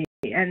should be.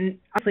 And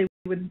obviously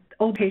with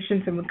old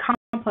patients and with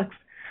complex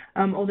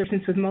older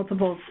patients with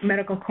multiple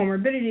medical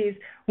comorbidities,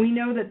 we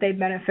know that they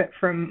benefit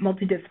from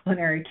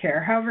multidisciplinary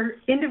care. However,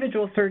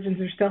 individual surgeons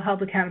are still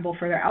held accountable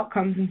for their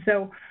outcomes, and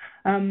so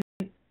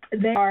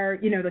they are,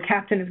 the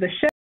captain of the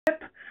ship.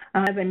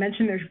 As I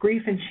mentioned, there's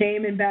grief and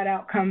shame in bad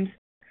outcomes.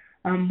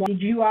 Why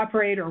did you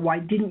operate or why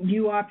didn't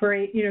you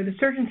operate? The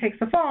surgeon takes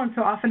the fall, and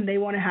so often they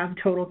want to have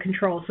total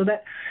control. So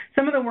that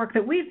some of the work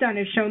that we've done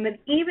has shown that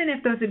even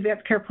if those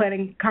advanced care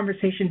planning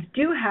conversations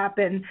do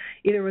happen,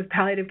 either with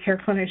palliative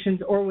care clinicians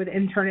or with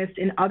internists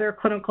in other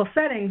clinical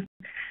settings,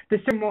 the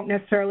surgeon won't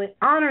necessarily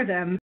honor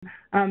them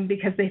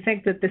because they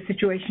think that the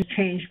situation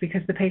changed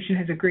because the patient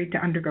has agreed to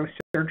undergo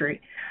surgery.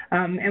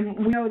 And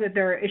we know that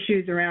there are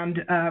issues around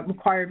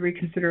required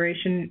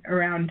reconsideration,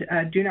 around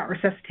do not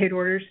resuscitate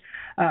orders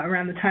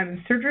around the time of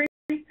surgery.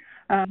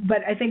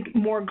 But I think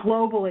more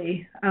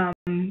globally,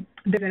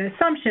 there's an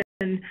assumption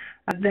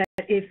that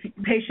if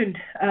a patient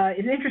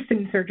is interested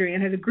in surgery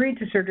and has agreed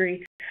to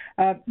surgery,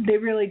 they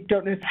really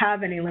don't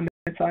have any limits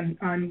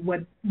on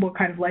what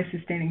kind of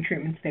life-sustaining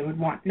treatments they would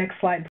want. Next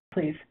slide,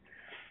 please.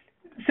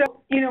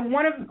 So,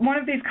 one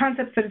of these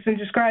concepts that has been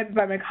described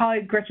by my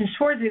colleague Gretchen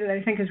Schwarzy that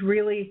I think is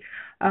really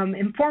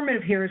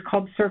informative here is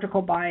called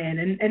surgical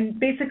buy-in. And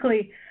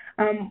basically,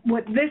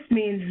 what this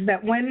means is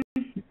that when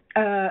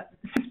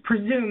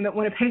presume that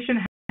when a patient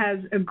has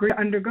agreed to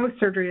undergo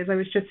surgery, as I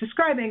was just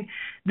describing,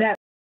 that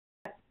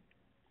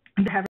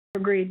they have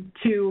agreed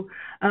to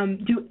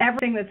do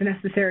everything that's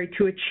necessary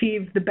to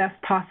achieve the best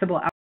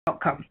possible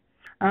outcome.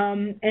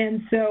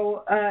 And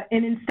so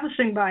in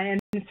establishing buy-in,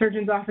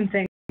 surgeons often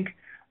think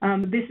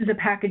this is a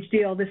package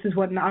deal, this is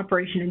what an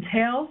operation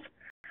entails.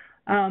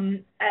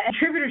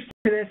 Attributors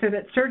to this are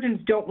that surgeons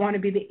don't want to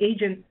be the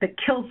agent that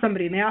kills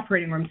somebody in the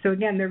operating room. So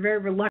again, they're very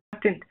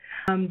reluctant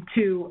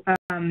to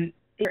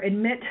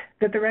admit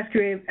that the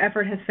rescue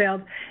effort has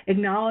failed,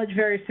 acknowledge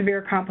very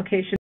severe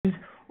complications,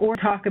 or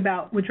talk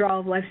about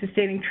withdrawal of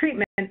life-sustaining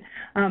treatment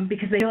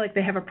because they feel like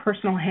they have a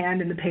personal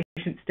hand in the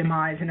patient's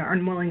demise and are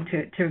unwilling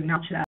to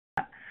acknowledge that.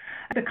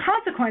 The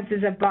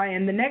consequences of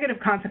buy-in, the negative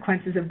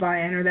consequences of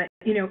buy-in are that,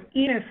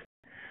 even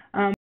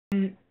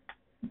if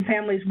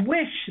families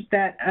wish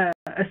that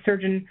a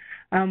surgeon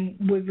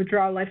would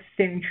withdraw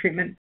life-sustaining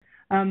treatment,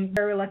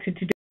 they're reluctant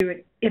to do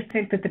it if they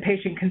think that the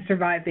patient can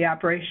survive the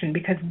operation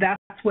because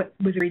that's what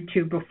was agreed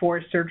to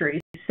before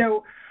surgery.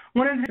 So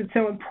one of the things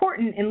that's so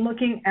important in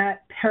looking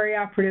at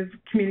perioperative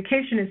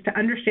communication is to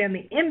understand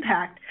the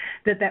impact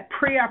that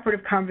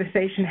preoperative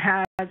conversation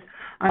has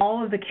on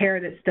all of the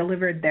care that's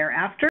delivered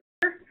thereafter.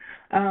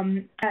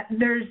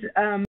 There's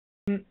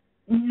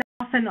not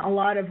often a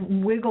lot of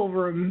wiggle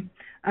room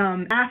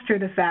after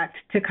the fact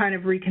to kind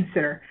of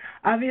reconsider.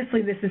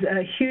 Obviously, this is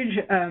a huge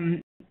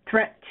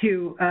threat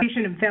to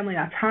patient and family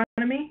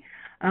autonomy.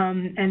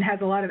 and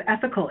has a lot of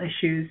ethical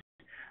issues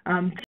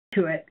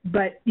to it.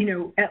 But, you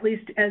know, at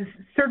least as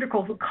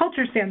surgical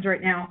culture stands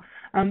right now,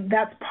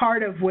 that's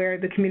part of where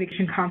the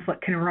communication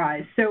conflict can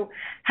arise. So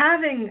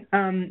having,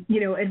 you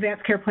know,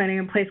 advanced care planning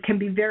in place can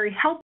be very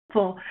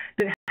helpful.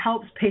 It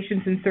helps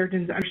patients and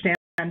surgeons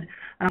understand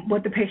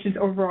what the patient's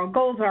overall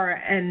goals are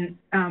and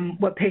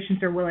what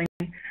patients are willing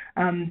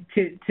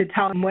to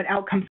tell them, what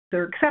outcomes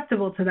are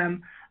acceptable to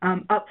them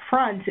up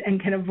front,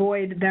 and can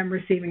avoid them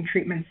receiving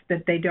treatments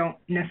that they don't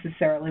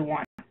necessarily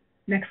want.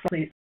 Next slide,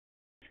 please.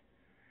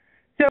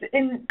 So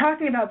in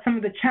talking about some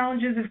of the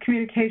challenges of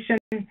communication,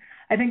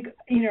 I think,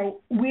 you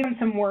know, we've done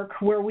some work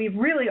where we've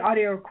really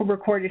audio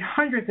recorded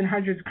hundreds and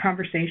hundreds of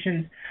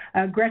conversations.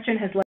 Gretchen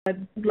has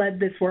led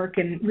this work,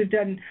 and we've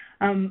done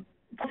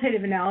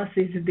qualitative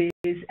analyses of these.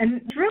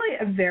 And it's really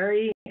a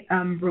very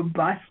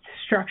robust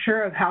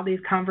structure of how these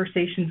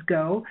conversations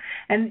go.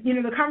 And, you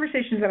know, the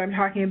conversations that I'm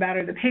talking about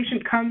are the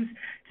patient comes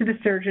to the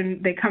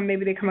surgeon,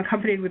 maybe they come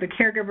accompanied with a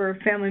caregiver or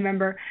family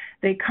member,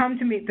 they come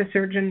to meet the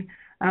surgeon.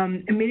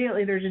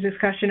 Immediately there's a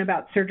discussion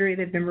about surgery.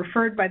 They've been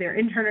referred by their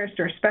internist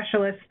or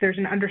specialist. There's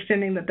an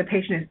understanding that the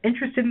patient is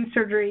interested in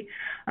surgery.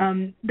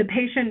 The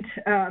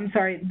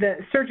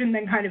surgeon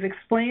then kind of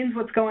explains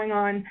what's going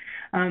on.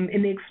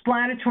 In the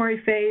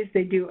explanatory phase,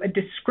 they do a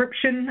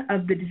description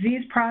of the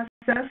disease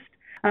process,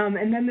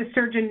 and then the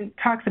surgeon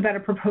talks about a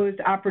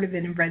proposed operative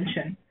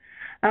intervention.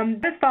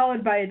 That's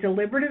followed by a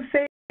deliberative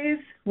phase,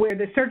 where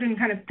the surgeon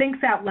kind of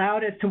thinks out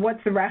loud as to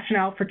what's the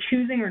rationale for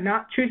choosing or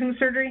not choosing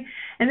surgery,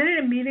 and then it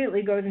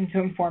immediately goes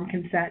into informed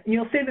consent. And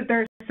you'll see that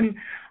there's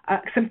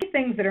some key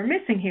things that are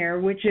missing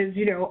here, which is,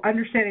 you know,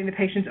 understanding the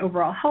patient's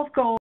overall health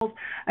goals,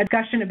 a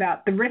discussion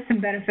about the risks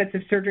and benefits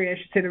of surgery, I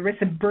should say the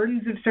risks and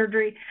burdens of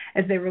surgery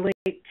as they relate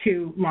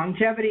to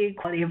longevity,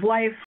 quality of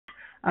life,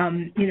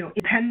 you know,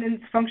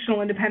 independence,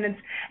 functional independence,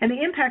 and the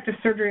impact of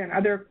surgery on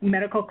other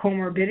medical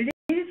comorbidities,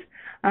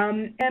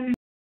 and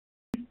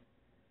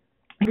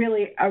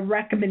really a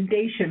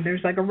recommendation.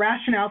 There's like a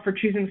rationale for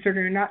choosing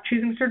surgery or not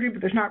choosing surgery,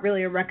 but there's not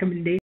really a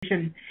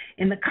recommendation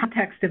in the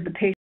context of the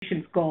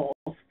patient's goals.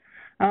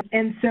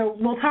 And so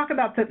we'll talk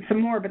about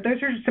some more, but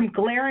those are some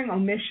glaring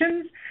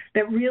omissions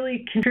that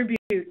really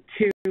contribute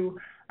to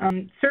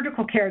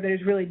surgical care that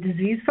is really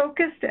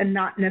disease-focused and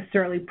not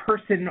necessarily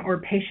person or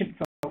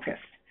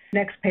patient-focused.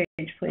 Next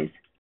page, please.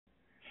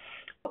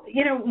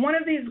 You know, one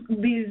of these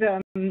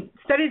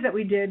studies that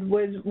we did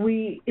was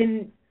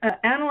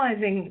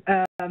analyzing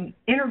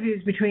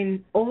interviews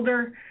between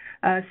older,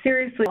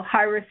 seriously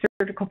high-risk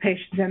surgical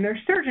patients and their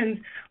surgeons.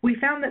 We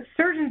found that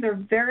surgeons are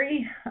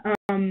very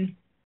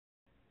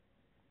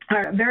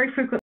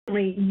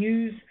frequently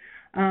use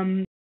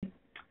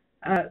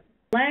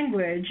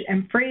language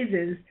and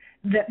phrases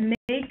that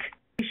make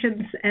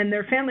patients and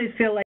their families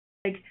feel like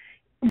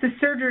once the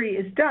surgery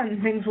is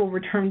done, things will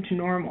return to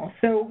normal.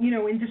 So, you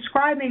know, in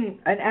describing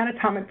an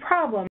anatomic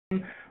problem,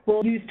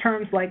 we'll use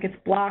terms like it's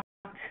blocked,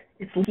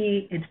 it's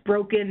leaky, it's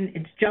broken,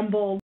 it's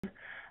jumbled,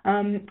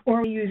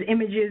 or we use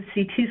images,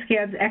 CT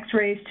scans,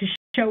 x-rays to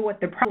show what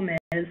the problem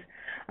is.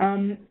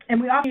 And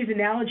we often use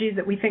analogies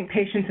that we think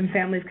patients and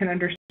families can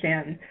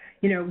understand.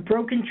 You know,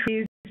 broken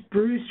trees,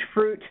 bruised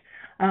fruit,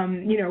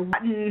 you know,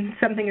 rotten,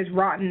 something is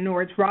rotten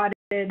or it's rotted.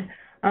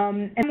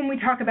 And when we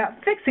talk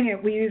about fixing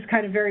it, we use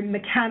kind of very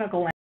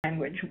mechanical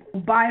language.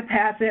 We'll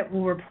bypass it,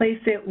 we'll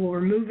replace it, we'll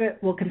remove it,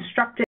 we'll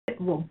construct it,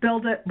 we'll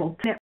build it, we'll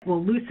tin it,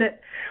 we'll loosen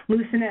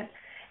it.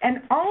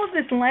 And all of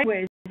this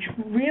language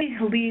really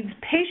leads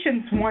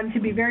patients, one, to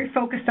be very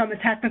focused on the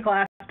technical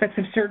aspects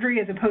of surgery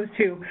as opposed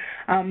to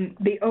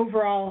the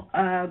overall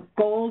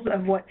goals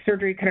of what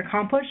surgery can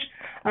accomplish,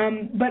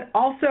 but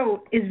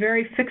also is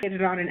very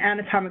fixated on an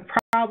anatomic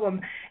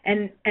problem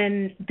and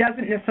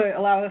doesn't necessarily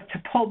allow us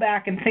to pull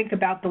back and think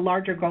about the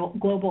larger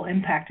global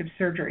impact of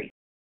surgery.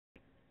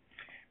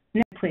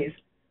 Next, please.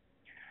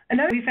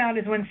 Another thing we found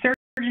is when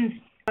surgeons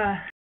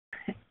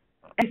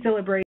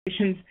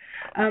deliberations,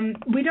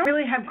 we don't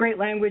really have great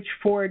language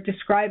for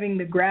describing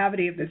the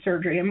gravity of the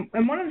surgery. And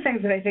one of the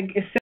things that I think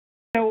is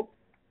so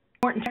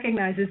important to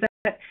recognize is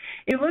that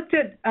if you looked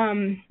at,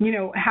 you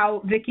know,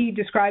 how Vicki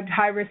described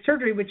high-risk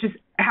surgery, which is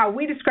how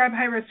we describe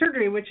high-risk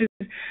surgery, which is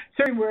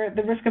surgery where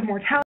the risk of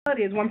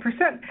mortality is 1%,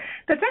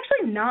 that's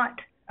actually not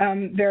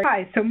very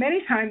high. So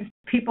many times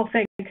people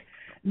think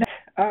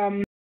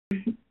that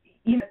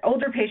you know,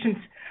 older patients,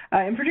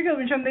 in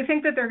particular, they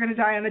think that they're going to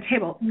die on the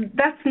table.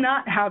 That's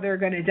not how they're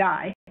going to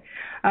die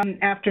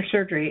after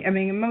surgery. I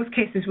mean, in most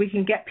cases, we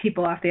can get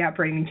people off the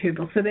operating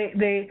table. So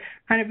they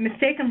kind of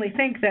mistakenly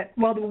think that,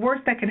 well, the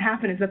worst that can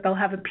happen is that they'll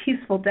have a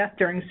peaceful death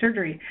during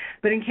surgery.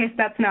 But in case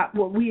that's not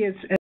what we as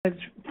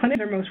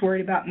clinicians are most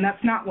worried about, and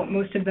that's not what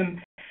most of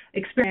them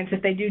experience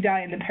if they do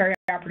die in the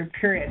perioperative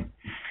period.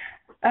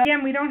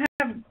 Again, we don't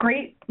have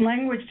great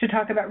language to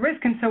talk about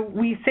risk, and so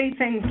we say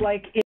things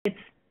like it's,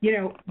 you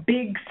know,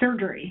 big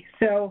surgery.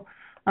 So,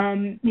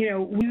 you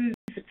know, we use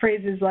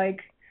phrases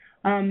like,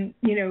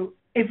 you know,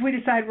 if we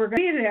decide we're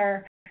going to be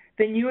there,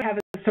 then you have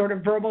a sort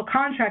of verbal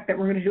contract that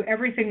we're going to do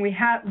everything we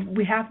have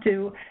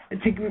to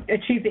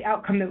achieve the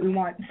outcome that we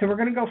want. So we're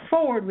going to go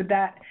forward with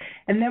that,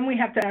 and then we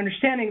have to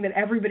understanding that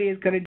everybody is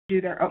going to do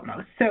their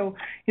utmost. So,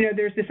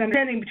 there's this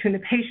understanding between the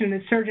patient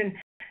and the surgeon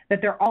that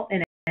they're all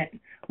in it.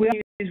 We all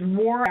use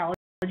war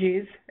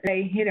analogies.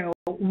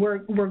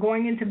 We're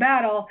going into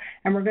battle,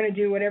 and we're going to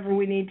do whatever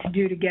we need to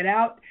do to get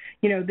out.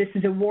 This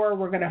is a war,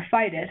 we're going to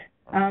fight it.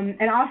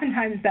 And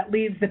oftentimes that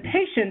leaves the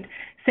patient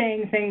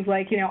saying things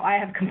like, I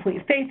have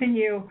complete faith in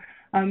you.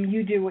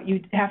 You do what you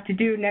have to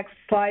do. Next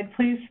slide,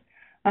 please.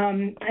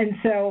 And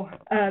so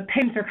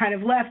patients are kind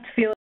of left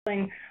feeling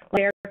like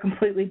they are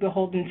completely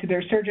beholden to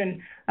their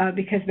surgeon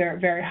because they're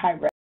at very high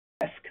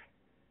risk.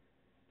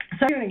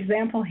 So I'll give you an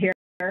example here.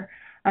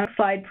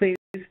 Slide, please.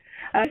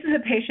 This is a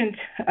patient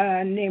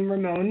named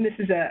Ramon. This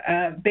is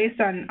based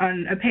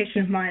on a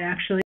patient of mine,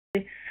 actually.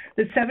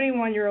 The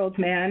 71-year-old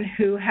man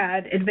who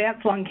had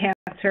advanced lung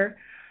cancer.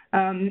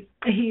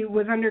 He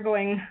was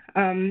undergoing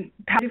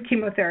palliative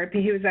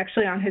chemotherapy. He was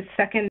actually on his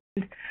second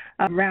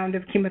round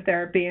of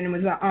chemotherapy and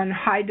was on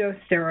high-dose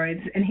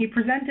steroids. And he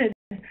presented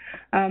to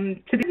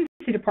the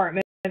emergency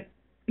department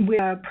with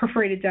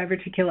perforated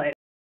diverticulitis.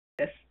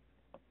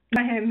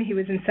 He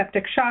was in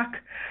septic shock.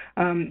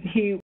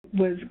 He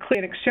was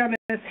clear in extremis.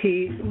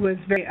 He was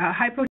very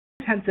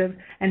hypotensive,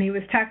 and he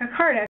was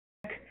tachycardic.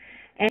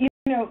 And,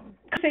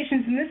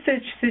 conversations in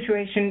this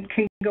situation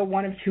can go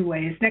one of two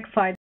ways. Next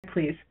slide,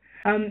 please.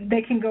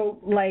 They can go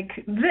like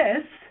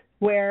this,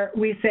 where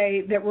we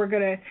say that we're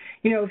going to,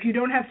 if you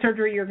don't have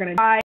surgery, you're going to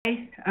die,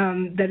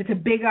 that it's a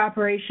big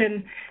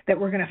operation, that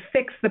we're going to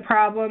fix the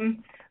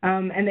problem,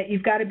 and that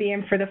you've got to be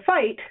in for the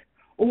fight.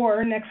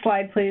 Or, next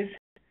slide, please,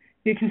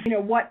 you can see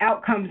what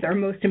outcomes are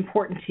most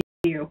important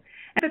to you.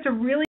 And that's a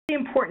really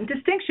important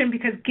distinction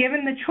because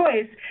given the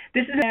choice,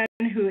 this is a man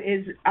who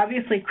is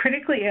obviously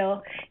critically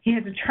ill. He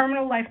has a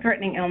terminal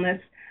life-threatening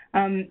illness.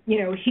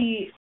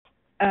 He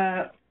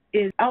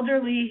is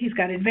elderly. He's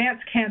got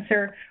advanced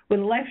cancer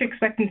with a life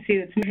expectancy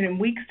that's measured in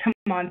weeks to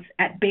months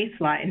at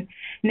baseline.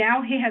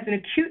 Now he has an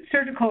acute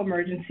surgical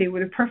emergency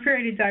with a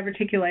perforated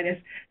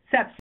diverticulitis,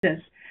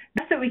 sepsis.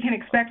 That's what we can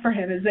expect for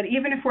him is that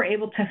even if we're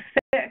able to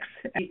fix,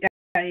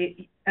 I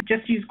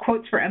just use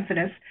quotes for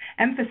emphasis,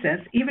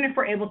 even if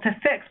we're able to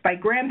fix by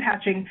gram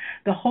patching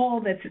the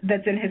hole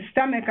that's in his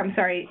stomach,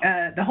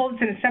 the hole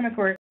that's in his stomach,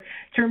 or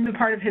to remove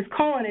part of his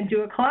colon and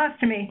do a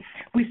colostomy,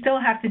 we still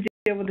have to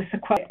deal with the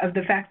sequelae of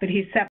the fact that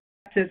he's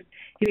sepsis.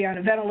 He'll be on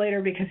a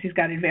ventilator because he's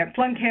got advanced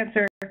lung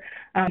cancer.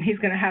 He's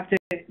going to have to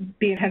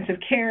be in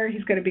intensive care.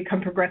 He's going to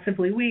become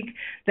progressively weak,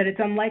 that it's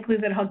unlikely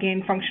that he'll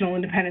gain functional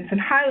independence and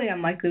highly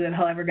unlikely that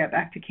he'll ever get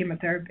back to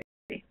chemotherapy.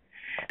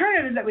 The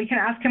alternative is that we can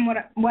ask him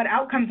what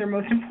outcomes are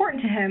most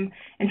important to him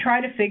and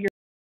try to figure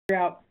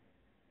out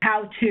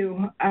how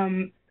to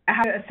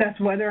assess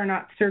whether or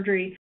not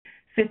surgery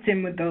fits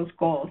in with those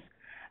goals.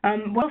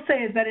 What I'll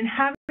say is that in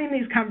having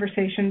these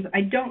conversations,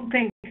 I don't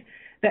think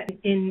that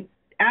in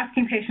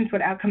asking patients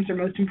what outcomes are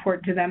most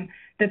important to them,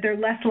 that they're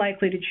less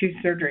likely to choose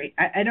surgery.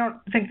 I don't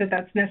think that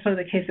that's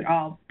necessarily the case at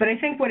all. But I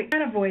think what it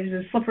can avoid is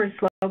a slippery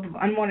slope of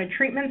unwanted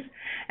treatments,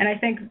 and I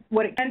think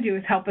what it can do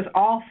is help us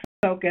all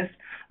focus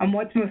on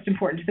what's most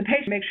important to the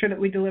patient, make sure that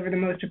we deliver the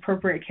most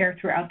appropriate care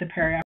throughout the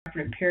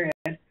perioperative period.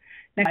 Next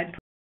slide,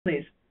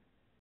 please.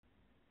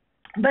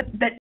 But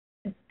that,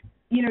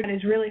 it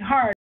is really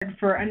hard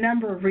for a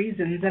number of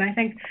reasons, and I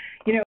think,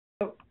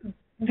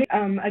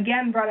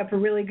 again brought up a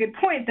really good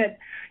point that,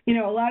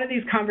 a lot of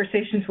these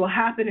conversations will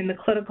happen in the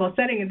clinical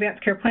setting.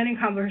 Advanced care planning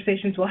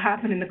conversations will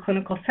happen in the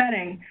clinical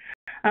setting.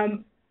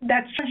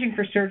 That's challenging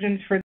for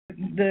surgeons for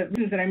the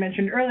reasons that I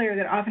mentioned earlier,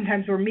 that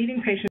oftentimes we're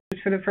meeting patients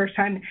for the first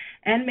time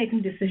and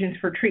making decisions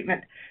for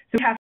treatment. So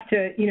we have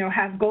to,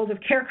 have goals of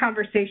care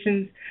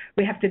conversations.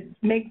 We have to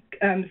make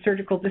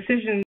surgical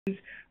decisions.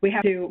 We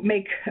have to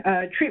make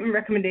treatment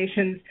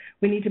recommendations.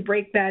 We need to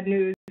break bad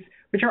news,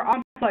 which are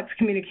all complex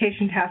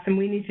communication tasks, and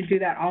we need to do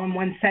that all in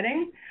one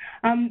setting.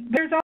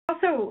 There's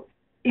also,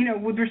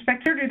 with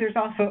respect to surgery, there's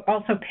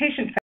also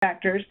patient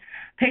factors.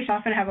 Patients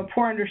often have a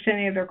poor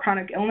understanding of their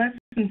chronic illness,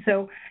 and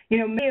so,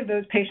 many of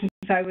those patients,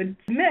 I would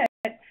submit,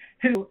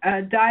 who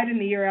died in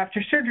the year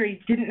after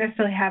surgery didn't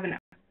necessarily have an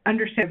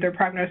understanding of their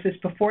prognosis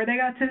before they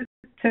got to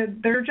the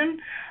surgeon,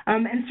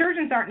 and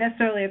surgeons aren't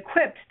necessarily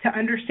equipped to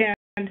understand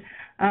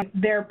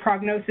their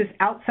prognosis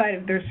outside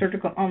of their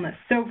surgical illness.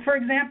 So, for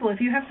example, if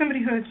you have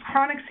somebody who has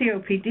chronic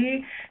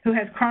COPD, who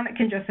has chronic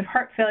congestive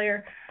heart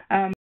failure,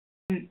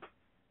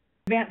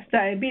 advanced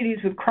diabetes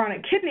with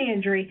chronic kidney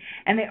injury,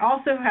 and they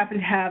also happen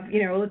to have,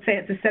 let's say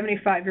it's a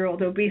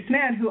 75-year-old obese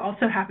man who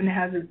also happen to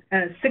have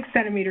a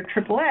 6-centimeter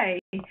AAA,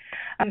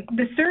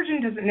 the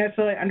surgeon doesn't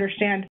necessarily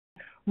understand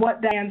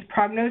what that man's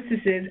prognosis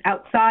is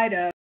outside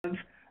of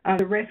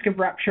the risk of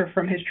rupture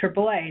from his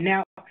AAA.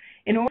 Now,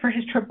 in order for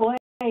his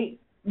AAA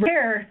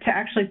care to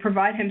actually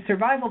provide him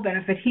survival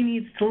benefit, he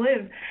needs to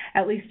live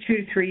at least 2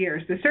 to 3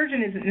 years. The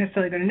surgeon isn't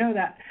necessarily going to know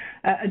that.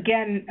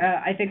 Again,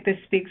 I think this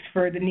speaks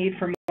for the need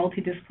for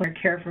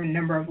multidisciplinary care from a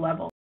number of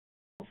levels.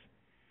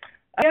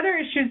 The other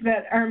issues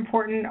that are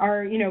important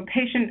are,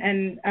 patient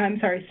and,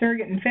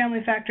 surrogate and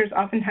family factors.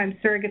 Oftentimes,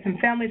 surrogates and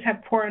families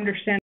have poor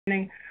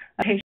understanding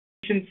of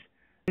patients'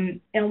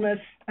 illness.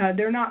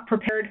 They're not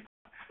prepared.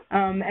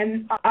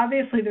 And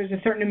obviously, there's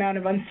a certain amount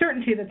of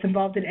uncertainty that's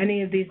involved in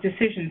any of these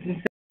decisions.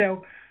 And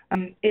so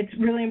it's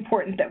really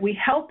important that we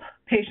help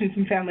patients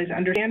and families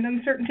understand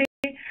uncertainty,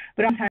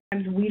 but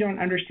oftentimes we don't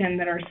understand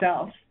that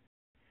ourselves.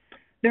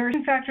 There are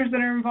some factors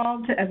that are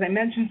involved. As I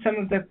mentioned, some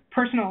of the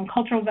personal and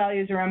cultural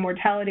values around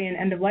mortality and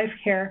end-of-life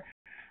care,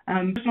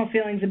 personal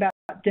feelings about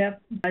death,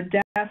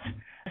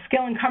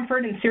 skill and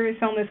comfort in serious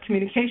illness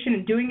communication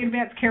and doing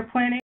advanced care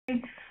planning.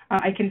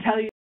 I can tell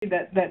you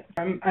that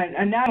from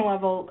a national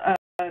level,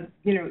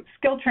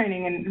 skill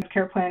training and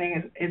care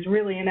planning is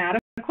really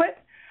inadequate.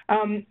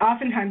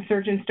 Oftentimes,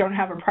 surgeons don't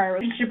have a prior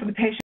relationship with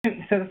the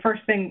patient, so the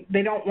first thing,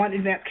 they don't want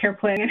advanced care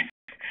planning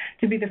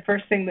to be the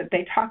first thing that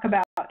they talk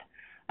about.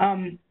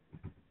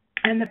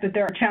 And that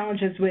there are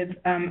challenges with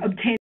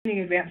obtaining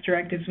advanced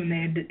directives when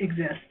they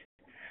exist.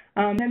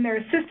 Then there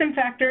are system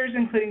factors,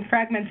 including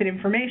fragmented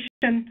information.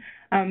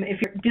 If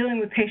you're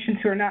dealing with patients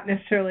who are not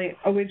necessarily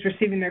always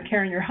receiving their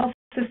care in your health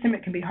system,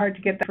 it can be hard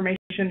to get that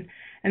information.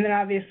 And then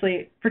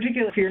obviously,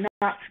 particularly if you're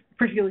not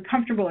particularly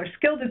comfortable or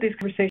skilled at these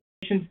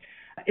conversations,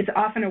 it's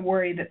often a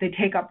worry that they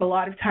take up a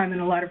lot of time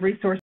and a lot of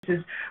resources,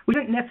 which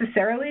isn't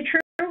necessarily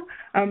true,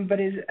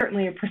 but is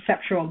certainly a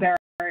perceptual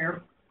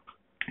barrier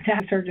to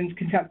have surgeons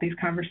conduct these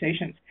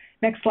conversations.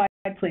 Next slide,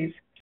 please.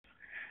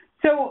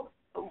 So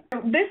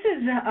this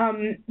is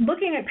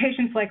looking at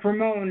patients like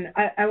Ramon.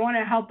 I want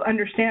to help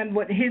understand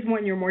what his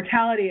one-year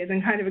mortality is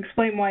and kind of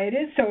explain why it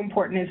is so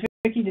important, as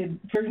Vicki did,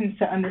 for surgeons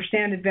to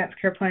understand advanced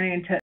care planning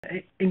and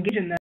to engage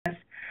in this.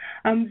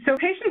 So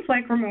patients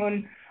like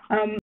Ramon,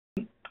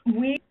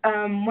 we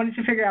wanted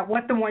to figure out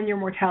what the one-year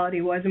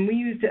mortality was, and we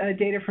used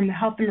data from the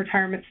Health and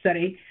Retirement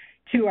Study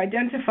to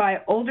identify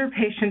older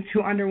patients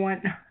who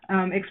underwent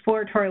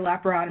exploratory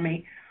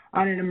laparotomy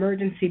on an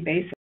emergency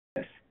basis.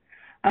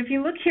 If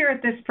you look here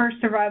at this first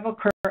survival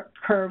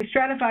curve, we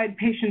stratified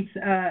patients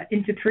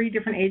into 3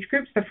 different age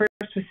groups. The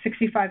first was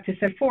 65 to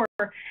 74,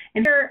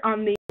 and here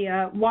on the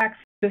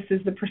y-axis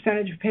is the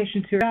percentage of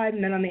patients who died,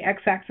 and then on the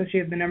x-axis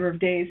you have the number of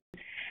days.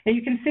 And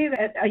you can see that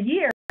at a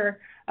year,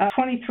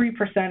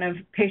 23% of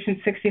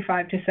patients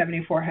 65 to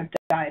 74 have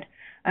died.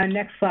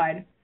 Next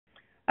slide.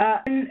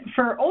 And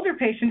for older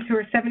patients who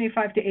are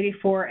 75 to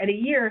 84, at a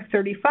year,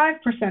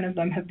 35% of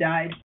them have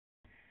died.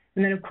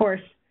 And then, of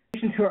course,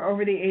 patients who are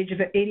over the age of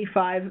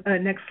 85,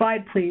 next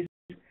slide, please,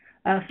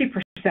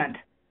 50%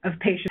 of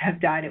patients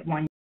have died at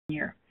 1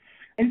 year.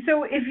 And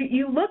so if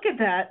you look at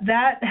that,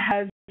 that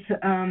has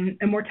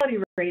a mortality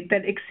rate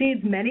that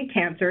exceeds many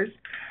cancers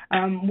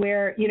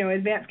where,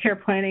 advanced care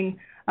planning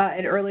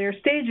at earlier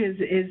stages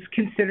is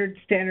considered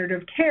standard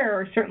of care,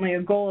 or certainly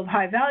a goal of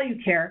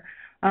high-value care,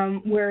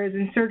 whereas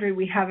in surgery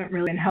we haven't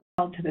really been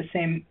held to the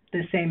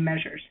same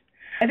measures.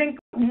 I think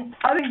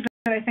other things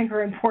that I think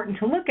are important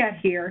to look at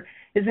here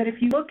is that if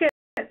you look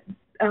at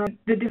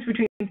the difference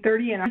between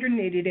 30 and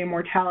 180-day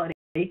mortality,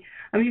 you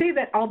see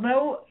that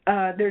although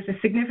there's a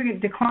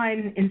significant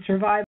decline in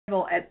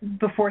survival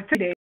before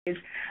 30 days,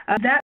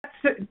 that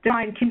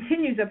decline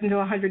continues up until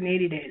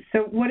 180 days.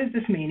 So what does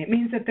this mean? It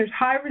means that there's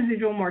high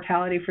residual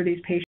mortality for these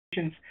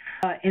patients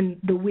in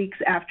the weeks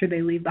after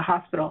they leave the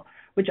hospital,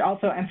 which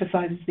also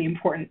emphasizes the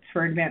importance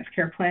for advanced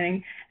care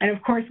planning. And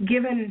of course,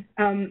 given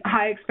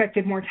high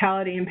expected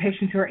mortality in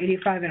patients who are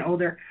 85 and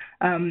older,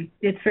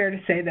 it's fair to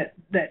say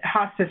that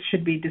hospice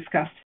should be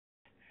discussed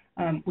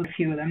with a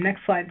few of them.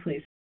 Next slide,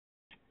 please.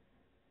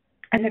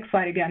 And next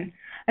slide again.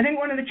 I think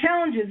one of the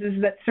challenges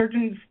is that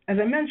surgeons, as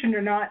I mentioned,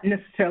 are not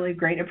necessarily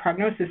great at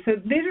prognosis. So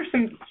these are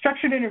some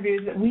structured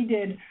interviews that we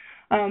did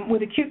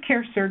with acute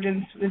care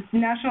surgeons, this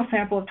national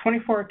sample of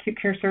 24 acute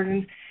care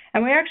surgeons,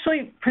 and we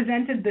actually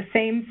presented the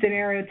same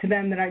scenario to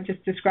them that I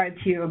just described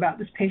to you about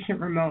this patient,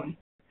 Ramon.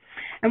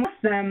 And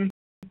with them,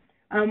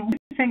 what do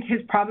you think his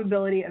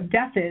probability of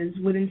death is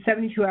within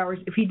 72 hours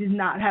if he did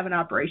not have an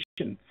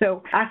operation?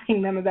 So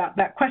asking them about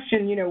that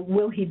question,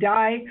 will he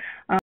die?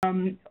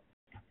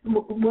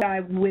 Will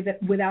die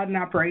without an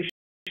operation?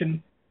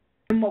 And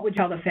what would you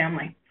tell the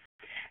family?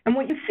 And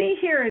what you see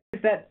here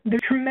is that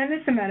there's a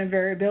tremendous amount of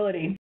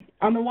variability.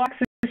 On the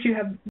y-axis, you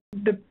have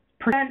the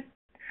percent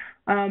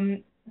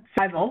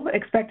survival,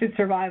 expected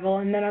survival,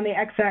 and then on the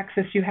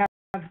x-axis, you have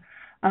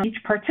each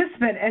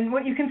participant. And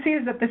what you can see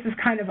is that this is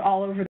kind of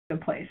all over the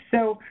place.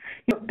 So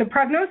the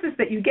prognosis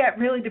that you get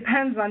really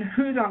depends on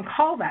who's on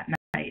call that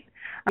night,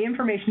 the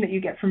information that you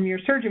get from your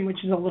surgeon,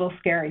 which is a little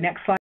scary.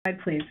 Next slide,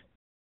 please.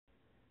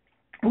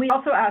 We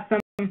also asked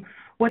them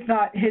what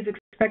thought his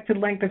expected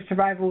length of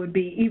survival would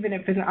be, even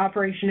if an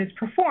operation is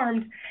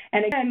performed.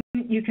 And again,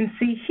 you can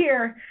see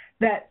here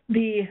that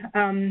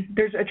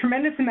there's a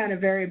tremendous amount of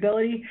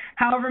variability.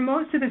 However,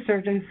 most of the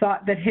surgeons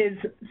thought that his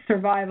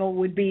survival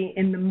would be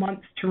in the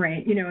months to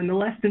range, in the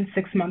less than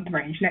 6-month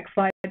range. Next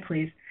slide,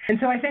 please. And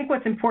so I think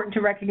what's important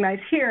to recognize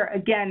here,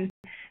 again,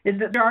 is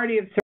that the majority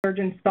of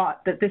surgeons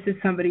thought that this is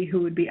somebody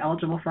who would be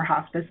eligible for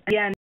hospice.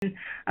 Again,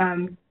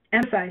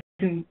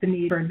 emphasizing the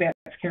need for advanced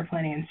care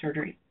planning and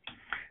surgery.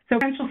 So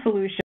potential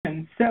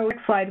solutions. So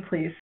next slide,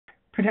 please.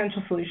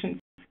 Potential solutions.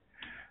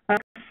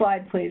 Next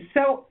slide, please.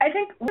 So I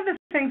think one of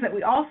the things that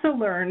we also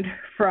learned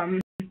from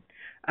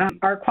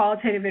our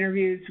qualitative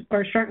interviews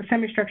or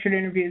semi-structured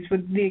interviews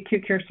with the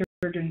acute care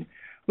surgeons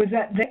was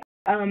that they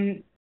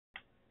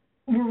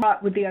were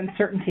wrought with the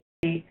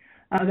uncertainty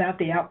about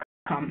the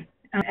outcome.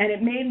 And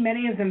it made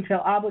many of them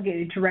feel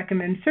obligated to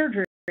recommend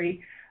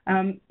surgery,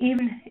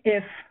 even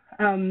if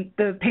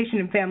the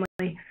patient and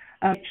family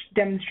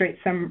demonstrate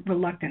some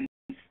reluctance.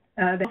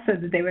 They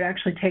said that they would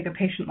actually take a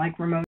patient like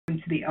Ramon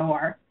to the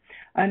OR.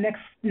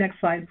 Next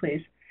slide,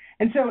 please.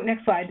 And so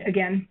next slide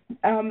again.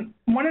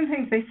 One of the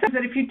things they said is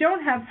that if you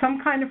don't have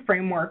some kind of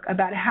framework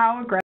about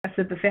how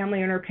aggressive the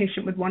family and or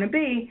patient would want to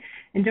be,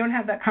 and don't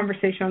have that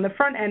conversation on the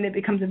front end, it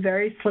becomes a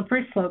very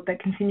slippery slope that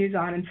continues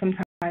on and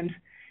sometimes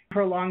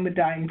prolong the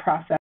dying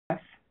process.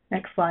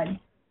 Next slide.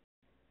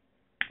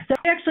 So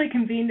we actually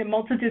convened a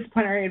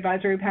multidisciplinary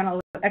advisory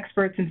panel of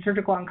experts in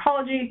surgical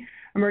oncology,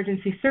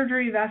 emergency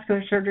surgery,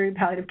 vascular surgery,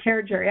 palliative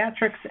care,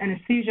 geriatrics,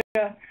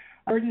 anesthesia,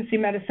 emergency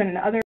medicine, and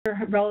other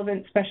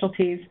relevant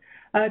specialties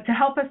to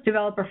help us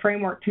develop a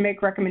framework to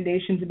make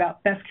recommendations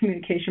about best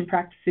communication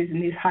practices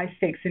in these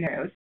high-stakes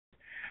scenarios.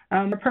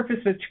 The purpose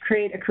was to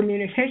create a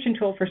communication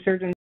tool for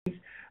surgeons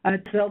to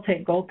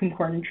facilitate goal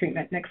concordant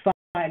treatment. Next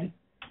slide.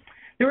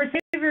 There were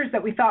behaviors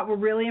that we thought were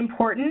really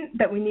important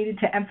that we needed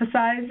to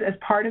emphasize as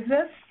part of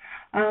this.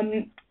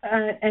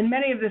 And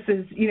many of this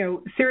is,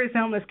 serious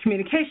illness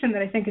communication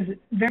that I think is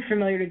very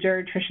familiar to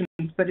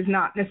geriatricians, but is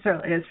not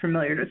necessarily as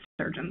familiar to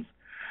surgeons.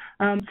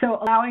 So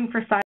allowing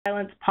for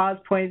silence, pause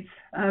points,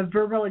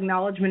 verbal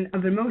acknowledgement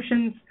of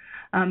emotions,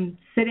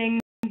 sitting,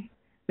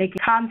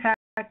 making contact,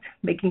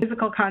 making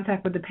physical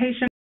contact with the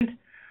patient,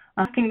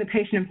 asking the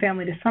patient and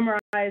family to summarize,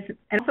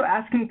 and also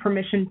asking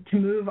permission to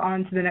move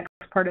on to the next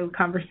part of the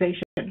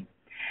conversation.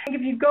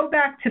 If you go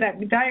back to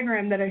that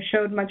diagram that I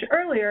showed much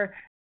earlier,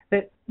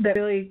 that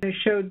really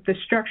showed the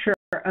structure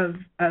of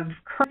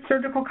current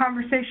surgical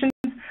conversations,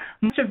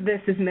 much of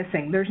this is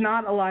missing. There's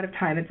not a lot of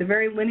time. It's a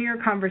very linear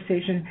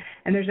conversation,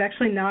 and there's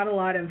actually not a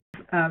lot of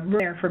room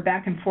there for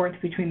back and forth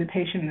between the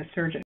patient and the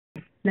surgeon.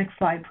 Next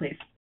slide, please.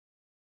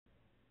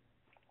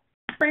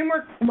 The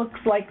framework looks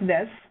like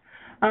this.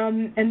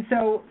 And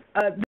so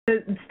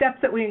the steps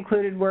that we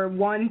included were,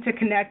 1, to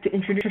connect, to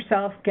introduce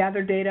yourself,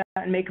 gather data,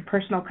 and make a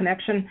personal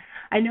connection.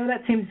 I know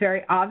that seems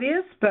very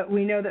obvious, but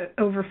we know that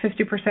over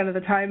 50% of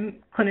the time,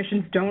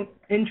 clinicians don't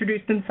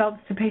introduce themselves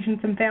to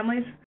patients and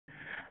families.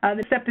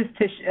 The step is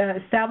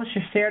to establish a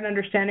shared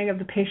understanding of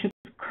the patient's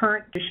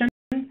current condition,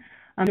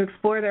 to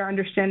explore their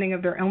understanding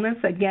of their illness.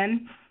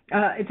 Again,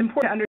 it's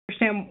important to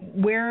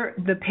understand where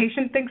the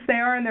patient thinks they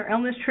are in their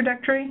illness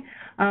trajectory,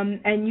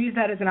 and use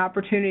that as an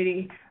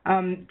opportunity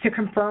to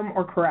confirm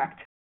or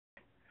correct.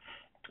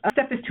 A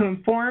step is to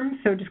inform,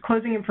 so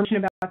disclosing information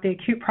about the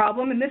acute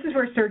problem, and this is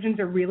where surgeons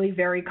are really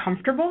very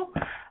comfortable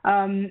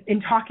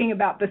in talking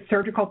about the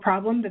surgical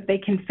problem that they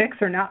can fix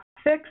or not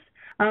fix,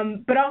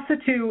 but also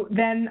to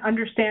then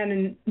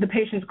understand the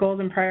patient's goals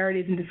and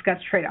priorities and discuss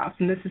trade-offs,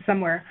 and this is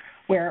somewhere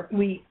where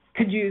we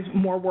could use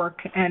more work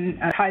and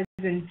ties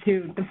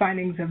into the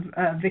findings of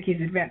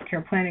Vicki's advanced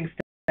care planning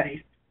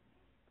studies.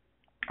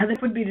 This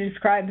would be to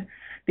describe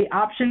the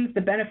options,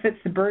 the benefits,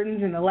 the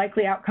burdens, and the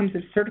likely outcomes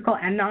of surgical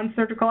and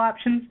non-surgical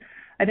options.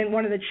 I think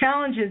one of the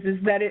challenges is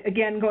that,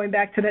 again, going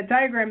back to that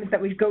diagram, is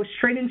that we go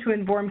straight into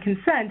informed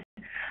consent.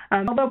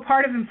 Although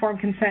part of informed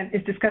consent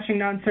is discussing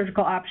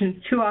non-surgical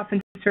options, too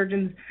often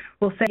surgeons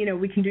will say,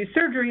 we can do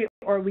surgery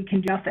or we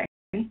can do nothing.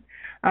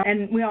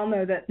 And we all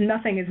know that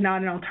nothing is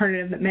not an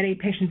alternative that many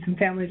patients and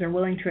families are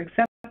willing to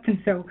accept. And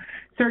so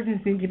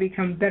surgeons need to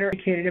become better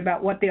educated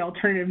about what the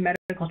alternative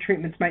medical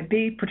treatments might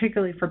be,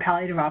 particularly for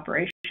palliative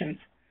operations.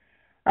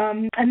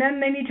 And then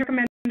they need to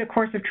recommend a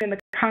course of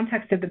treatment in the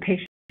context of the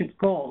patient's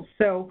goals.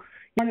 So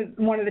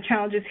one of the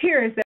challenges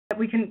here is that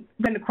we can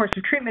recommend a course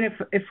of treatment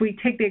if we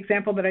take the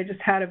example that I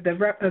just had of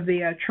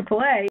the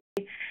AAA.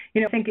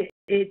 I think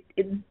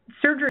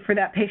surgery for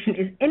that patient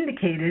is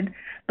indicated,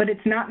 but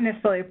it's not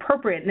necessarily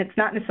appropriate, and it's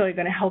not necessarily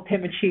going to help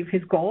him achieve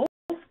his goals.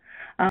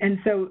 And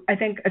so I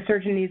think a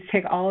surgeon needs to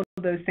take all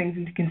of those things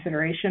into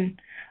consideration.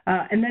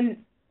 And then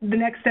the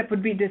next step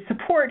would be to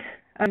support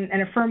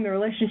and affirm the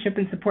relationship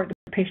and support the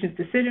patient's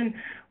decision,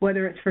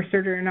 whether it's for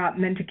surgery or not,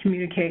 and then to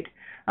communicate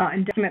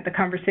and document the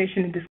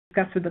conversation and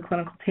discuss with the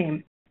clinical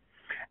team.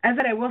 As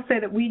I will say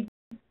that we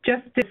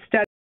just did a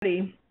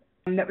study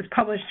that was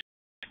published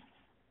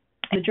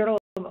in the Journal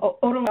of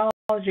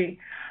Otolaryngology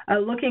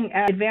looking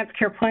at advanced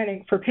care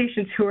planning for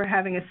patients who are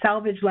having a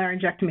salvage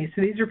laryngectomy.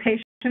 So these are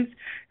patients who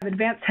have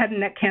advanced head and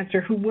neck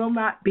cancer who will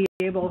not be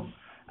able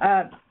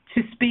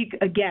to speak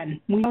again.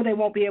 We know they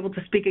won't be able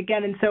to speak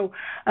again. And so,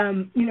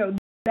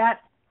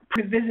 that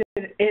visit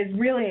is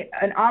really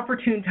an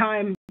opportune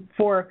time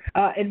for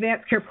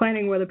advanced care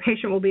planning where the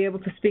patient will be able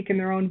to speak in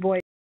their own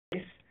voice.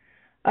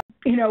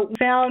 We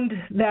found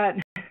that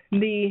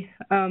the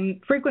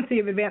frequency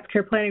of advanced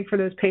care planning for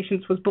those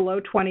patients was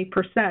below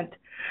 20%.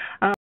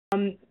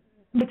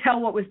 tell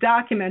what was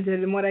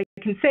documented, and what I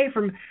can say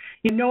from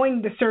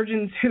knowing the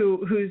surgeons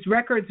whose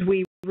records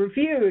we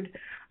reviewed,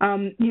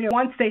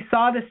 once they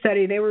saw the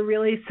study, they were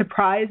really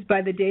surprised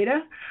by the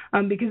data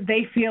because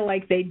they feel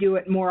like they do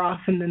it more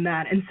often than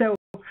that. And so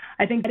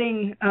I think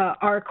getting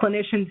our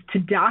clinicians to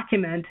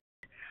document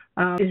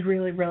is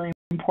really, really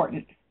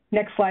important.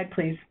 Next slide,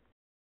 please.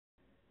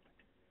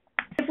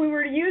 If we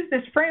were to use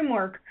this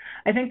framework,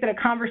 I think that a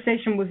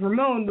conversation with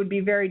Ramon would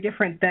be very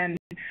different than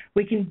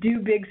we can do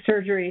big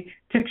surgery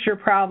to fix your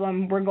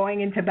problem, we're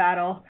going into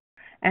battle,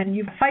 and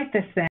you fight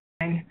this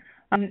thing.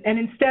 And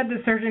instead,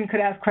 the surgeon could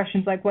ask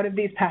questions like, what have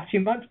these past few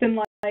months been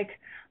like?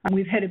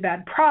 We've hit a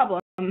bad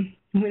problem.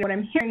 What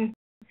I'm hearing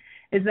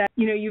is that,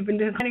 you've been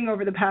declining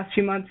over the past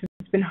few months.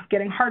 It's been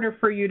getting harder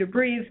for you to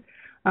breathe.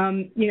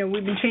 We've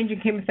been changing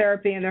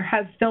chemotherapy, and there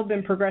has still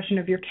been progression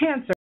of your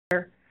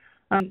cancer.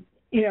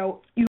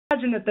 You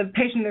imagine that the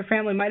patient and their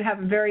family might have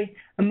a very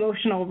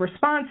emotional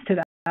response to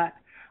that.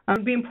 It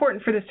would be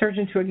important for the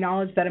surgeon to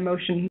acknowledge that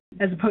emotion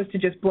as opposed to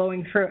just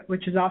blowing through it,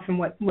 which is often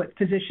what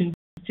physicians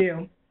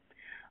do.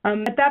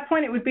 At that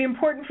point, it would be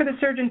important for the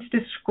surgeon to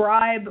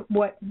describe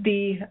what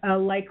the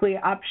likely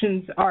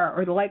options are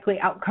or the likely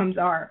outcomes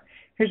are.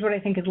 Here's what I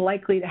think is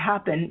likely to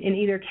happen in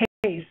either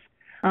case.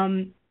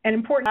 And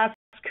important to ask,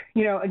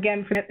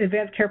 again, for the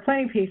advanced care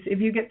planning piece, if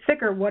you get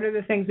sicker, what are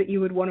the things that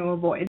you would want to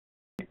avoid?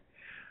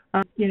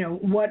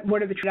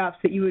 What are the trade-offs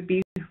that you would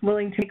be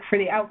willing to make for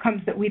the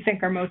outcomes that we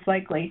think are most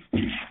likely?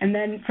 And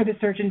then for the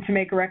surgeon to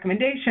make a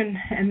recommendation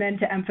and then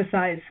to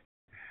emphasize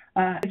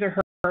his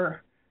or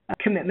her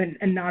commitment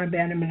and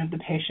non-abandonment of the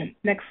patient.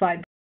 Next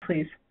slide,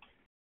 please.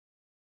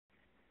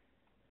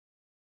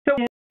 So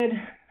we did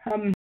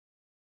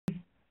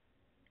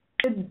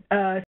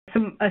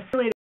some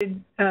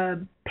simulated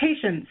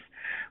patients.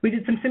 We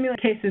did some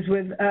simulated cases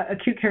with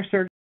acute care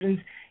surgeons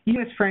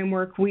using this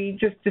framework. We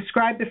just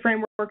described the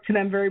framework to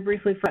them very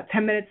briefly for about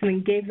 10 minutes and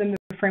then gave them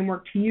the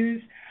framework to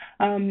use.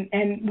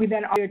 And we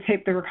then audio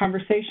taped their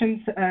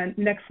conversations.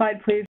 Next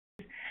slide, please.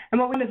 And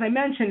what we did, as I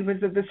mentioned,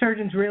 was that the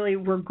surgeons really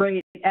were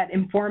great at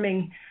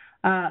informing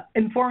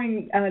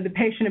the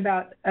patient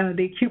about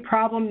the acute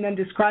problem and then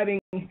describing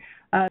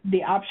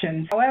the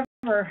options.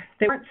 However,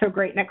 they weren't so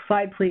great, next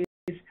slide please,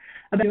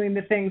 about doing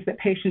the things that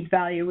patients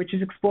value, which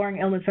is exploring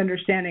illness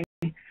understanding,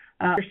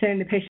 understanding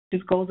the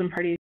patient's goals and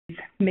priorities,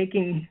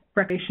 making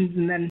recommendations,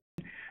 and then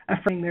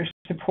affirming their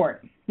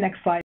support. Next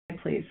slide,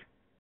 please.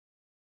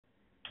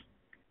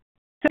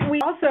 So we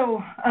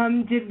also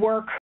did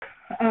work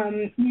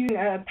using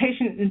a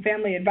patient and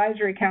family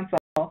advisory council.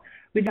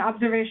 We did an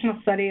observational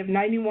study of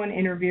 91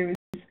 interviews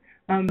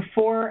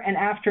before and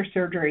after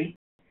surgery,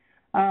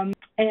 and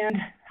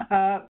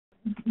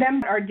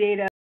then our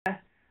data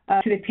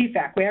to the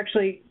PFAC. We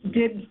actually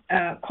did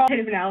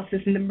qualitative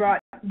analysis and then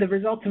brought the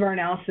results of our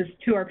analysis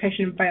to our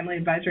patient and family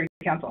advisory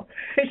council.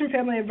 Patient and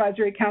family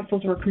advisory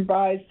councils were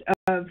comprised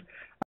of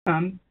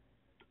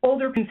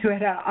older patients who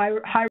had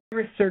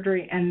high-risk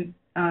surgery and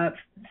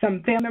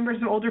some family members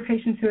of older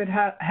patients who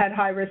had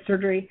high-risk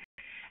surgery.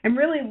 And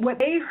really what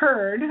they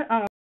heard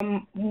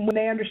when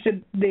they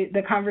understood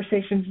the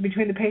conversations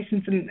between the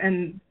patients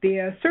and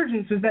the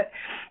surgeons was that,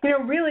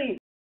 really,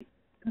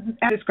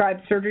 as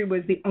described, surgery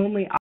was the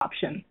only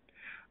option.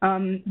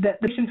 That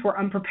the patients were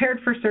unprepared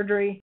for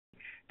surgery,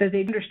 that they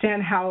didn't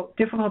understand how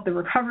difficult the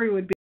recovery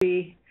would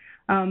be,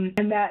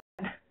 and that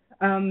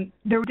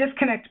there was a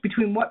disconnect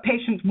between what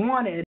patients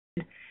wanted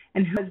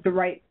and who was the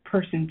right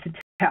person to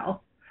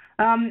tell.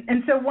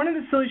 And so one of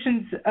the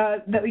solutions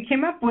that we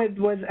came up with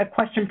was a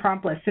question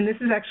prompt list. And this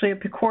is actually a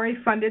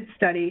PCORI-funded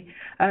study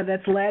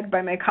that's led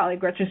by my colleague,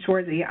 Gretchen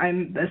Schwarzy.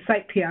 I'm the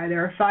site PI.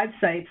 There are 5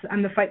 sites.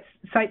 I'm the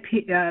site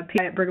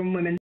PI at Brigham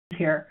Women's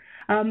here,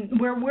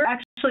 where we're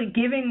actually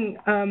giving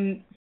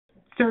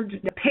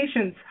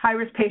patients,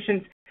 high-risk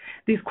patients,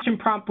 these question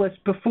prompt lists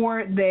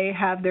before they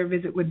have their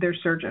visit with their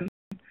surgeon.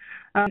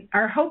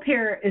 Our hope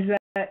here is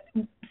that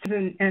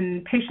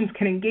and patients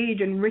can engage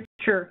in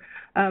richer,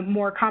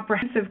 more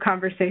comprehensive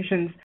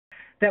conversations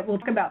that will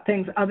talk about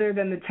things other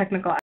than the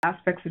technical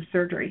aspects of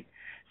surgery.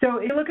 So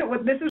if you look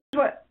at this is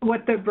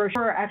what the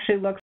brochure actually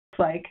looks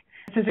like.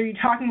 It says, are you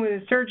talking with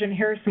a surgeon?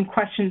 Here are some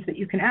questions that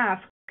you can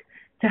ask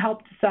to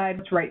help decide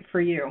what's right for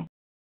you.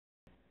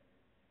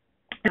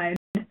 And,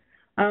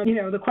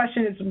 the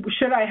question is,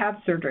 should I have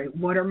surgery?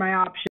 What are my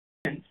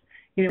options?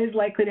 What is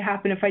likely to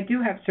happen if I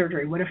do have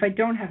surgery? What if I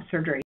don't have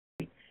surgery?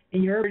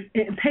 In your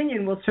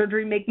opinion, will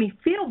surgery make me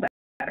feel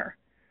better?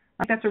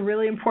 That's a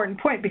really important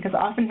point because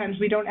oftentimes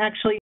we don't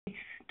actually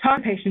talk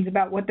to patients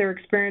about what their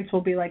experience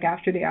will be like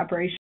after the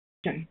operation.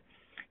 In your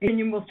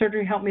opinion, will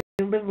surgery help me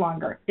live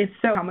longer? If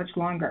so, how much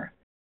longer?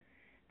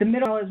 The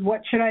middle is,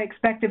 what should I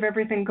expect if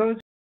everything goes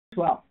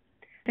well?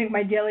 I think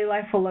my daily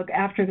life will look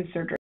after the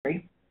surgery,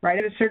 right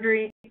after the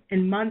surgery,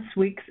 in months,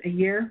 weeks, a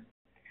year.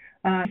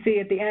 See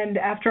at the end,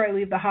 after I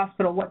leave the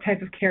hospital, what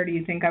type of care do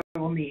you think I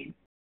will need?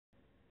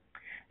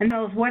 And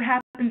those, what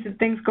happens if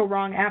things go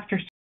wrong after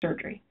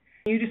surgery?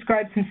 You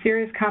described some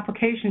serious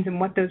complications and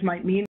what those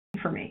might mean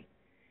for me.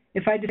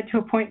 If I decide to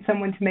appoint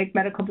someone to make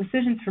medical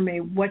decisions for me,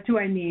 what do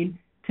I need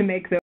to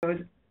make those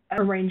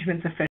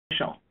arrangements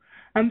official.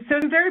 So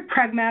some very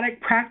pragmatic,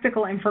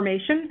 practical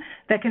information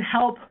that can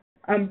help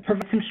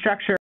provide some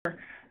structure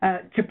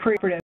to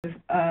preoperative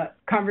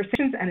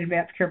conversations and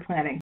advanced care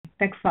planning.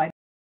 Next slide,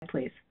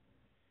 please.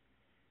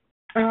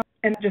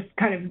 And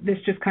this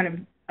just kind of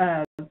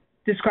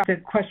describes the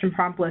question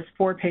prompt list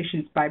for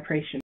patients by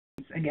patients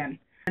again.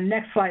 And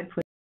next slide,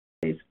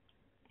 please.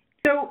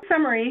 So,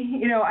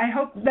 summary, I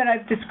hope that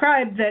I've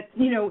described that,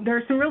 there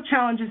are some real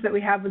challenges that we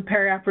have with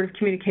perioperative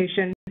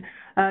communication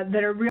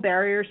that are real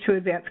barriers to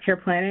advanced care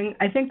planning.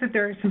 I think that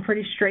there are some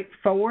pretty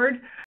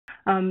straightforward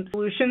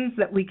solutions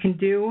that we can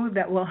do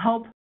that will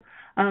help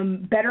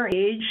better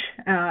engage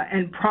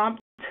and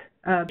prompt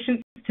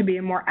patients to be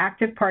a more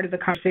active part of the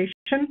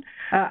conversation.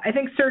 I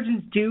think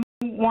surgeons do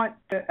want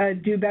to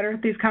do better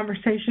at these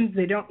conversations.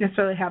 They don't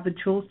necessarily have the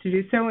tools to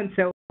do so, and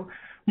so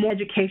more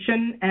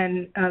education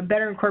and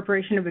better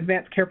incorporation of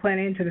advanced care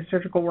planning into the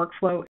surgical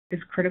workflow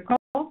is critical.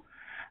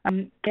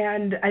 And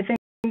I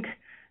think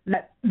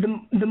that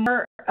the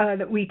more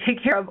that we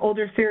take care of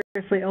older,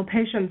 seriously ill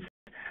patients,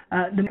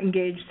 the more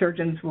engaged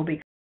surgeons will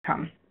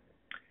become.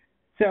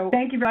 So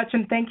thank you very much,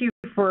 and thank you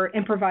for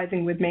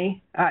improvising with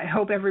me. I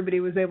hope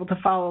everybody was able to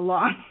follow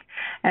along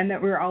and that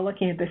we were all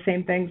looking at the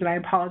same things, and I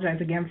apologize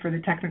again for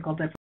the technical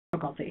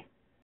difficulty.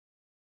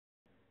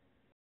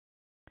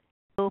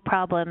 No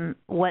problem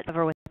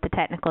whatsoever with the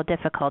technical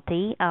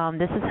difficulty.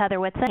 This is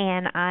Heather Whitson,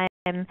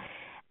 and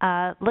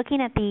I'm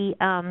looking at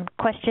the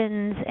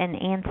questions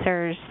and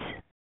answers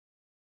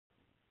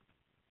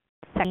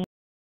section.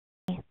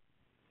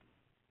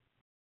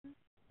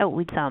 Oh,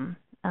 we some.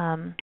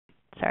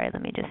 Sorry,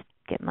 let me just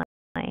get my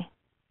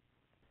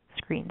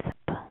screen up.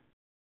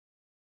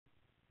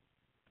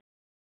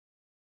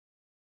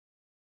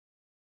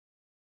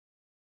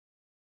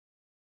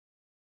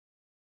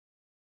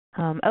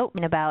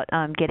 About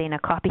getting a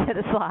copy of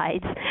the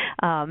slides,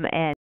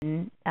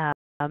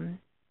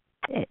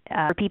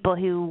 for people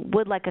who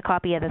would like a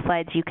copy of the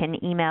slides, you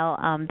can email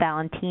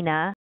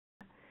Valentina,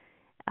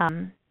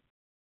 and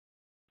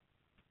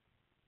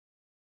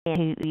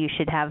you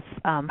should have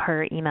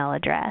her email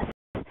address.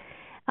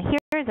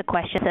 Here's a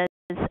question that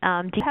says,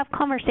 do you have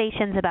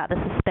conversations about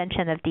the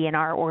suspension of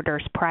DNR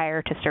orders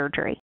prior to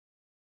surgery?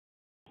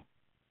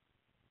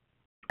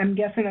 I'm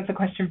guessing that's a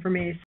question for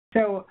me.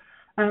 So,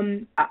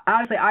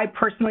 honestly, I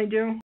personally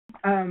do.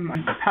 I'm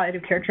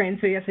palliative care trained,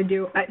 so yes, I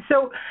do.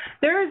 So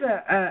there is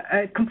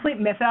a complete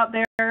myth out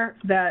there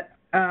that,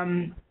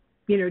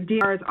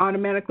 DNR is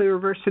automatically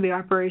reversed to the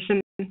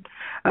operation.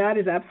 That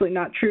is absolutely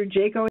not true.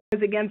 JACO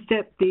is against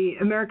it. The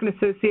American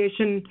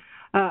Society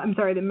of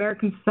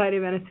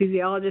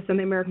Anesthesiologists and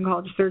the American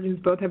College of Surgeons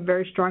both have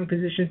very strong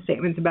position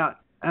statements about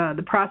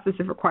the process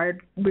of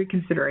required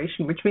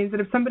reconsideration, which means that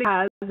if somebody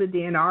has a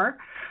DNR,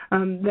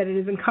 that it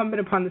is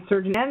incumbent upon the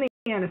surgeon and the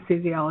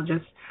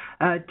anesthesiologist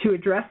to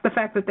address the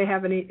fact that they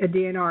have a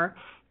DNR,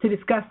 to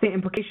discuss the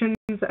implications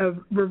of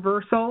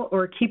reversal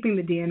or keeping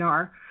the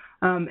DNR,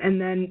 and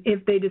then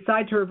if they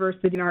decide to reverse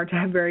the DNR, to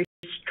have very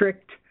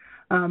strict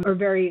or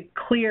very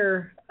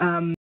clear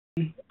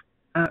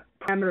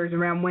parameters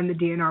around when the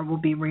DNR will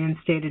be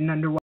reinstated and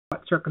under what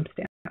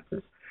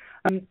circumstances.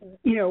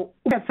 We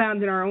have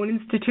found in our own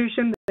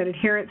institution that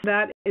adherence to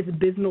that is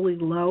abysmally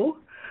low.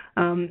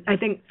 I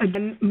think,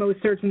 again,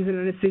 most surgeons and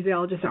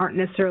anesthesiologists aren't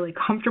necessarily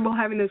comfortable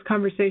having those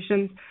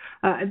conversations.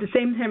 At the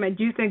same time, I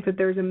do think that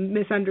there's a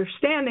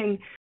misunderstanding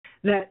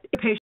that if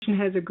a patient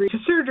has agreed to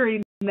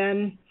surgery,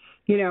 then,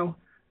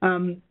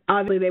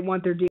 obviously they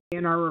want their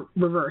DNR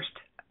reversed.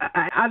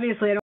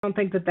 Obviously, I don't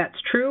think that that's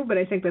true, but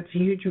I think that's a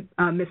huge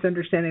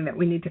misunderstanding that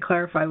we need to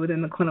clarify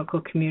within the clinical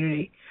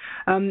community.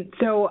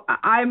 So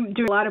I'm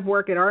doing a lot of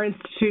work at our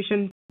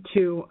institution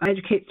to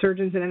educate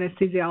surgeons and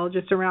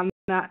anesthesiologists around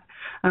that.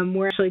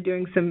 We're actually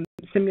doing some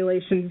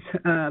simulations,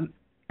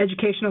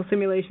 educational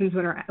simulations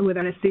with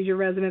anesthesia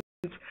residents,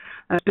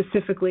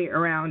 specifically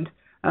around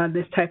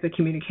this type of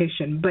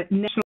communication. But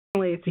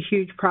nationally, it's a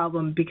huge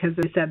problem because,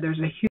 as I said, there's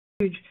a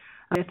huge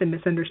myth and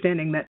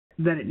misunderstanding that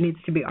it needs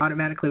to be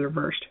automatically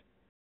reversed.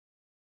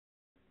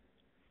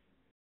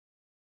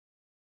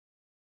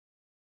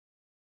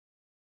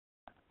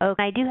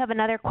 Okay, I do have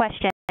another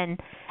question,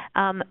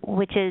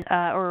 which is,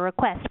 or a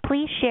request.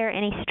 Please share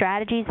any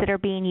strategies that are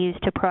being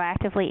used to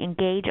proactively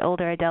engage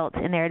older adults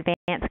in their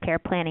advanced care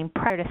planning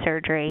prior to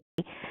surgery.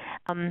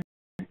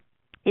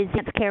 Is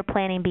advanced care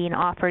planning being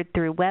offered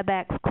through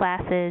WebEx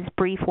classes,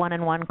 brief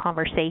one-on-one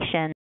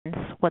conversations?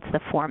 What's the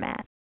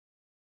format?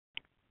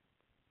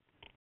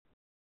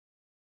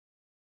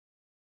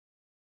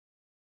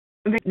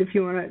 If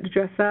you want to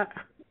address that.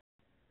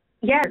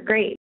 Yeah,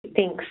 great.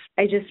 Thanks.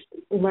 I just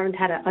learned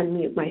how to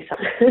unmute myself.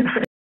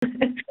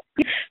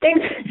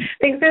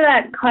 Thanks for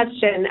that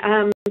question.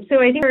 So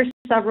I think there are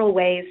several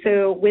ways.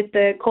 So with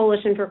the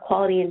Coalition for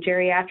Quality in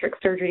Geriatric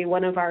Surgery,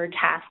 one of our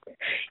tasks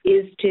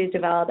is to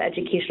develop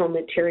educational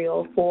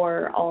material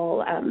for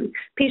all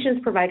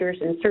patients, providers,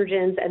 and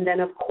surgeons. And then,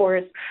 of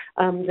course,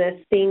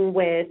 the thing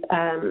with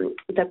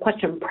the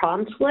question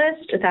prompt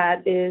list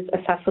that is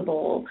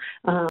accessible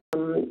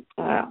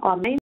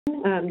online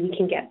you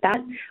can get that.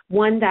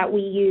 One that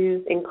we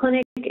use in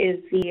clinic is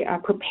the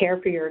Prepare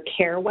for Your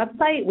Care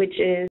website, which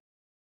is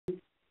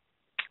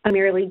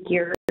primarily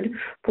geared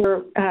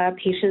for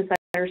patients that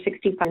are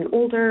 65 and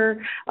older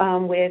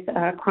with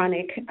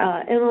chronic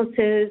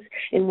illnesses,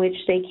 in which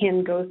they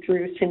can go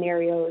through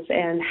scenarios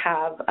and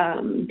have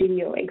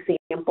video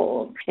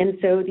examples. And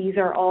so these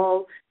are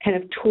all kind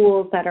of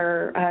tools that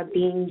are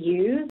being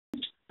used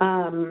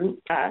to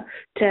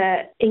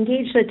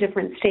engage the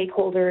different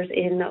stakeholders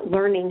in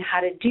learning how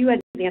to do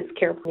advanced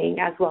care planning,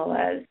 as well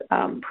as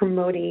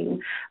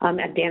promoting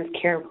advanced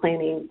care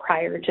planning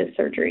prior to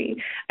surgery.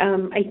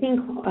 I think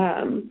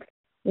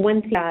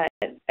one thing that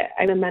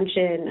I'm going to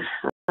mention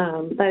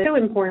that is so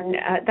important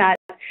that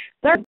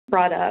Zara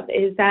brought up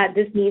is that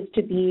this needs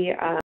to be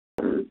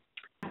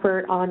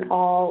effort on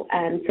all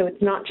ends. So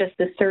it's not just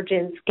the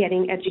surgeons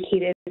getting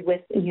educated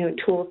with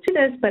tools to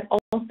this, but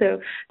also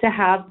to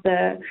have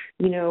the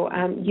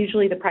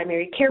usually the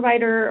primary care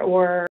provider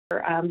or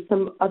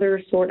some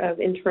other sort of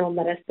internal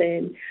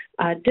medicine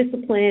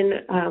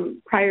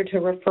discipline prior to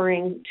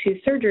referring to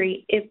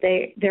surgery, if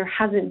there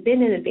hasn't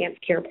been an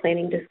advanced care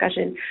planning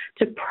discussion,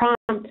 to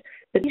prompt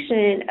the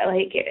patient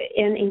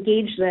and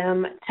engage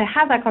them to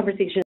have that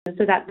conversation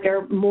so that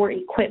they're more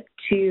equipped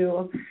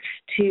to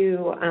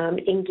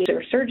engage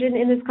their surgeon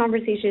in this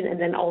conversation, and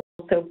then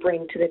also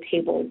bring to the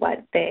table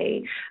what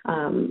they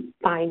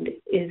find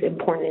is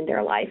important in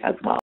their life as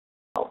well.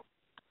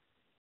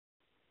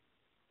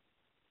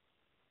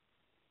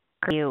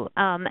 Thank you.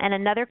 And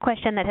another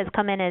question that has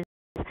come in is,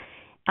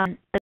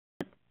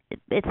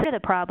 it's the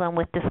problem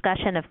with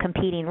discussion of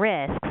competing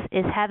risks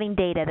is having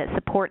data that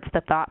supports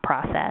the thought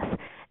process.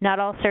 Not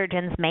all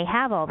surgeons may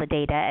have all the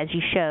data, as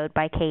you showed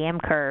by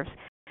KM curves.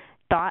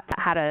 Thoughts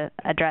how to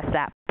address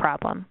that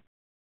problem?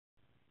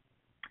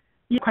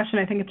 Your question,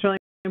 I think it's really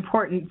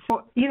important.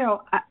 So,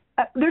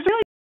 there's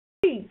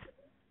really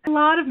a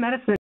lot of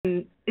medicine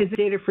is a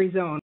data-free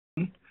zone.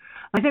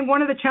 I think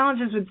one of the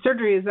challenges with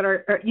surgery is that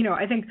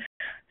I think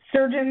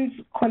surgeons,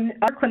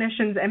 other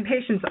clinicians, and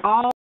patients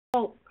all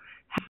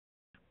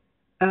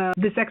have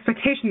this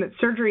expectation that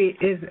surgery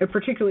is a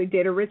particularly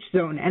data-rich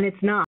zone, and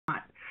it's not.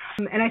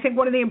 And I think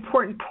one of the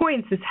important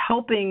points is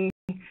helping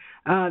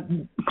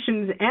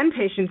clinicians and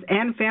patients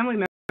and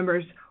family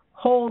members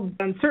hold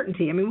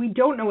uncertainty. I mean, we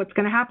don't know what's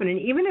going to happen. And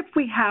even if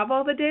we have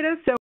all the data,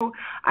 so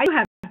I do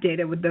have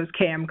data with those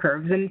KM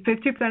curves, and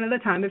 50% of the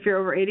time, if you're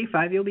over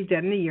 85, you'll be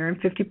dead in a year,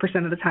 and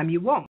 50% of the time you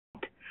won't.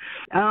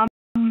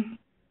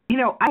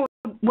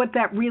 What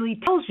that really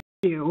tells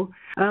you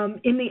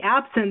in the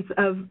absence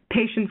of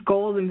patients'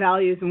 goals and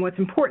values and what's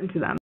important to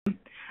them,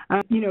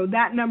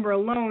 that number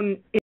alone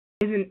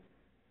isn't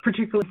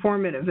particularly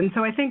informative. And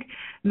so I think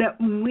that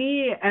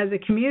we as a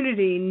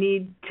community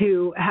need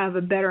to have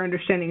a better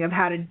understanding of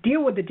how to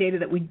deal with the data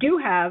that we do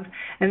have,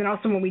 and then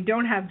also when we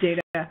don't have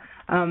data,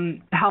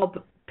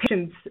 help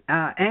patients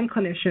and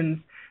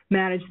clinicians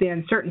manage the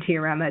uncertainty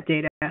around that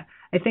data.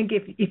 I think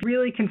if you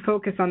really can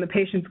focus on the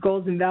patient's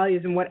goals and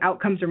values and what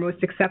outcomes are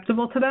most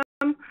acceptable to them,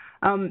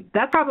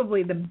 that's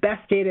probably the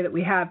best data that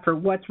we have for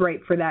what's right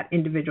for that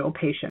individual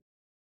patient.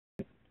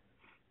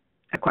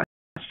 A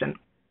question.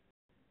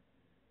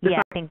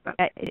 Yeah,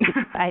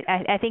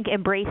 I think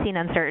embracing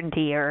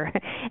uncertainty, or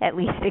at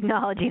least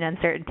acknowledging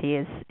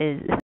uncertainty,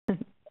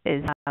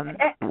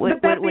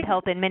 would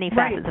help in many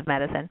facets of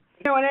medicine.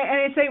 And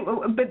I say,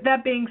 but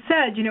that being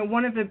said,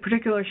 one of the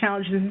particular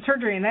challenges in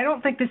surgery, and I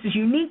don't think this is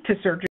unique to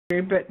surgery,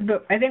 but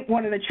I think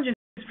one of the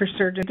challenges for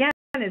surgeons again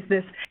is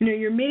this: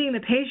 you're meeting the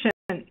patient,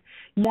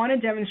 you want to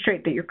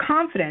demonstrate that you're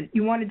confident,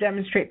 you want to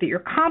demonstrate that you're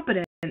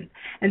competent,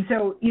 and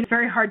so it's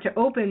very hard to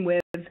open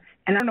with, and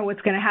I don't know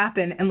what's going to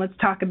happen, and let's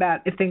talk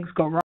about if things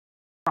go wrong.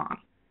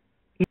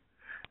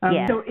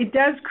 So it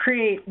does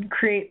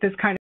create this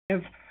kind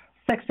of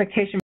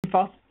expectation,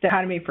 false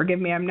dichotomy.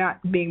 Forgive me, I'm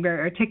not being very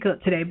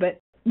articulate today,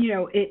 but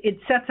it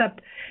sets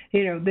up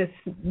this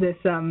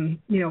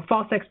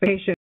false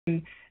expectation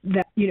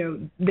that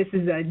this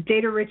is a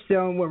data-rich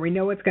zone where we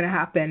know what's going to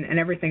happen and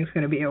everything's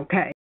going to be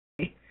okay.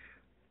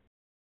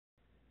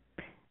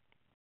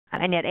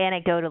 And yet,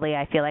 anecdotally,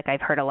 I feel like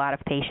I've heard a lot of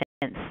patients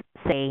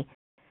say,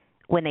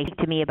 when they speak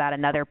to me about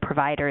another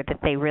provider that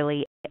they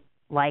really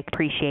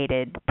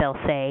appreciated, they'll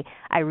say,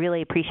 I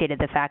really appreciated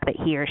the fact that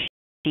he or she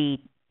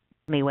told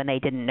me when they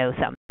didn't know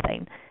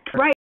something.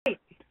 Right.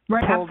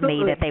 Told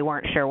Absolutely. me that they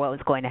weren't sure what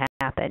was going to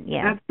happen.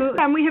 Yeah. Absolutely.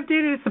 And we have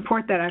data to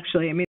support that,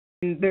 actually. I mean,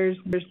 there's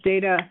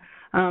data,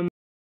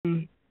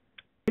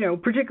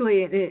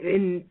 particularly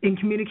in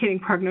communicating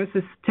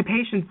prognosis to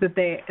patients, that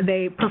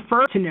they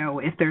prefer to know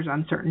if there's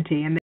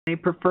uncertainty, and they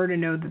prefer to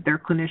know that their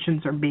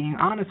clinicians are being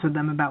honest with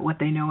them about what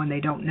they know and they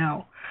don't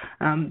know.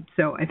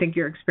 So I think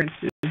your experience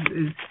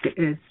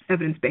is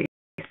evidence-based.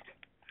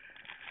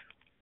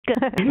 Good.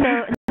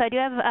 So I do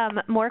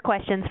have more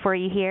questions for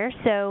you here.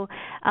 So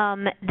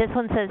this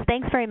one says,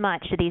 thanks very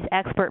much to these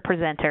expert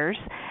presenters.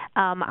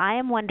 I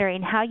am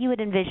wondering how you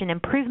would envision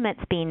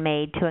improvements being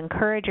made to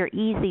encourage or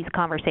ease these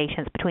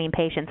conversations between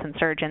patients and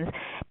surgeons.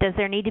 Does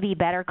there need to be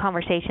better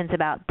conversations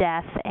about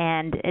death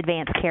and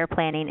advanced care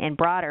planning in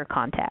broader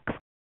context?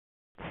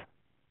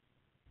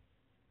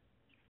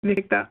 to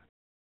take that?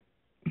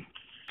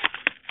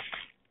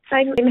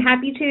 I'm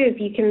happy to,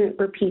 if you can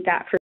repeat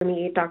that for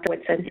me, Dr.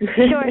 Whitson.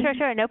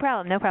 Sure. No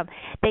problem.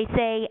 They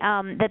say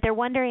that they're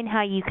wondering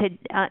how you could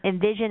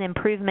envision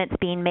improvements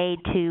being made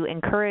to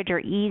encourage or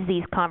ease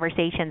these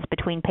conversations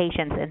between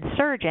patients and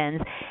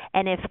surgeons,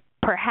 and if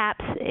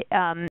perhaps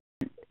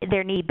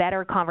there need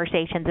better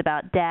conversations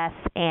about death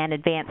and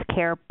advanced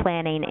care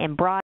planning in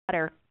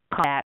broader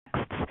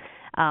contexts,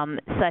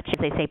 such as,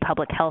 they say,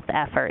 public health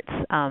efforts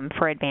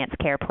for advanced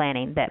care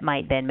planning that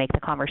might then make the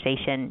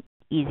conversation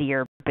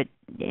easier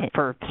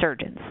for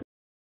surgeons.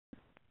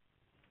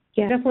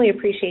 Yeah, definitely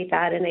appreciate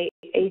that, and I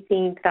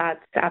think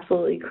that's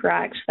absolutely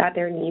correct, that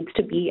there needs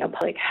to be a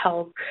public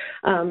health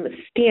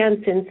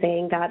stance in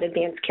saying that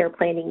advanced care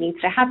planning needs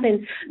to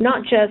happen,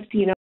 not just,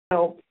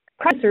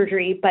 prior to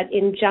surgery, but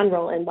in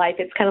general in life.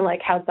 It's kind of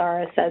like how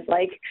Zara says,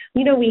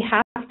 we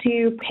have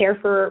to prepare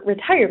for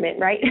retirement,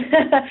 right?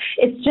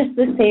 It's just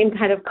the same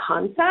kind of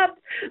concept.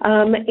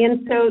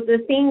 And so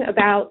the thing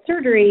about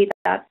surgery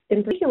that's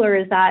in particular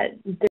is that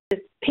this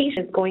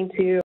patient is going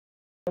to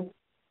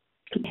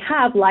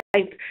have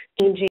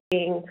life-changing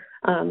things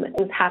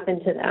happen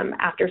to them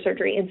after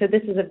surgery. And so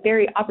this is a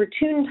very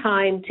opportune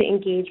time to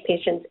engage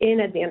patients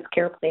in advanced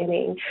care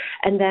planning.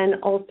 And then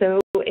also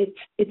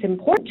it's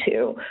important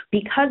to,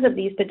 because of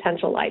these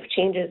potential life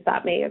changes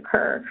that may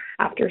occur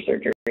after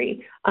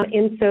surgery.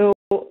 And so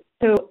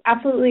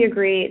absolutely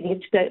agree, it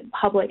needs to be a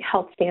public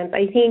health stance.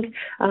 I think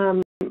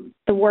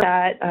the work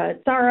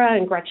that Zara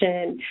and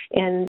Gretchen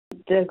and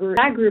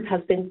that group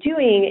has been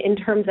doing in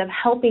terms of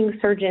helping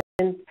surgeons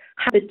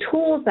have the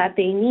tools that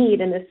they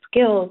need and the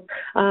skills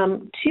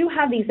to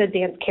have these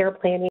advanced care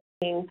planning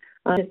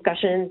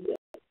discussions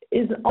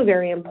is also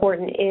very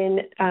important in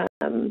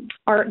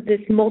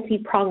this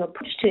multi-pronged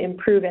approach to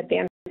improve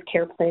advanced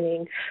care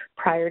planning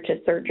prior to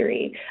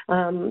surgery.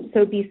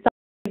 So besides,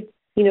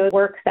 the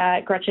work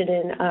that Gretchen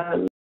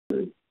and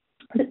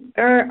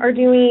are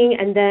doing,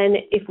 and then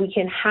if we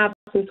can have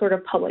some sort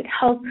of public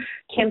health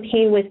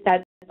campaign with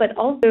that, but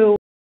also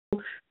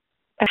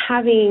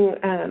having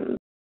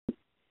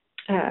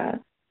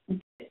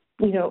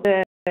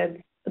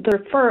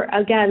the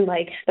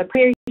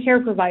primary care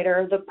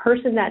provider, the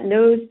person that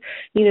knows,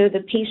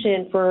 the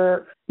patient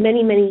for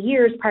many, many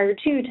years prior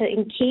to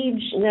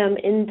engage them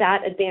in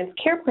that advanced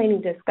care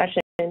planning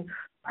discussion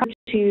prior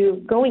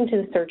to going to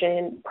the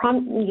surgeon,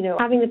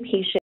 having the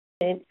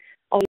patient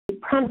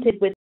always prompted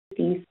with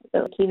these,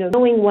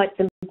 knowing what's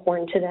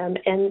important to them,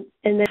 and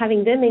then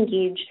having them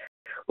engage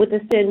with the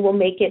surgeon will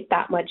make it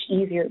that much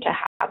easier to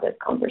have this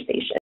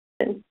conversation.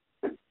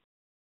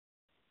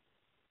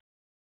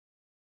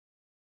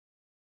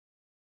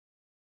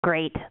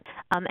 Great.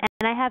 And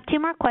I have two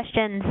more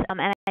questions,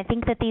 and I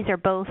think that these are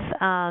both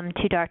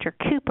to Dr.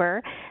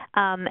 Cooper,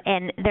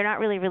 and they're not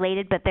really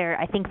related, but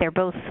I think they're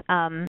both,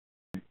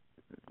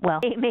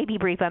 it may be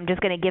brief. I'm just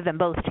going to give them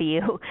both to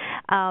you.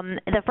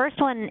 The first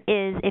one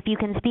is if you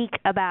can speak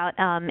about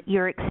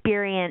your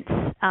experience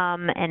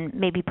and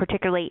maybe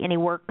particularly any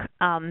work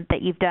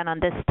that you've done on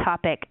this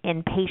topic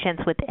in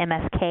patients with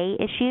MSK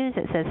issues.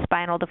 It says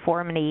spinal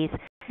deformities,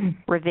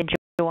 revision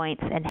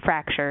joints, and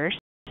fractures.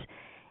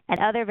 And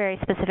other very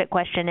specific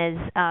question is,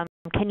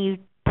 can you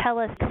tell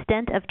us the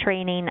extent of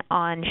training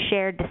on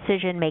shared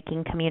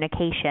decision-making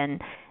communication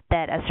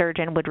that a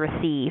surgeon would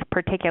receive,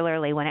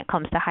 particularly when it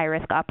comes to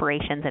high-risk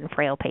operations and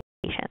frail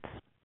patients?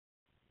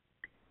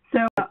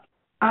 So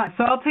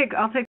I'll take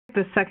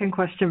the second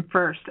question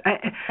first.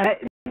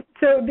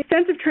 So the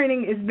extent of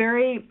training is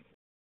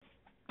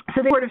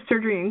so the part of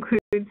surgery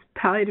includes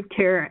palliative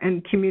care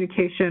and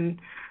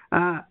communication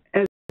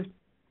as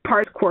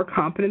part of core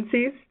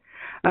competencies.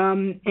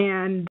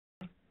 And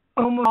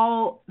almost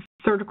all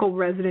surgical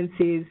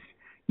residencies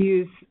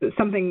use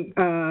something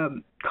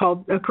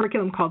called a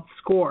curriculum called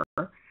SCORE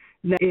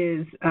that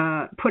is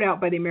put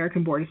out by the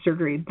American Board of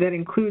Surgery that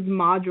includes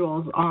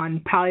modules on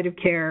palliative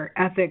care,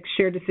 ethics,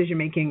 shared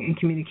decision-making, and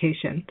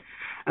communication.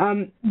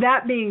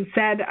 That being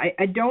said,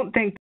 I don't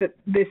think that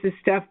this is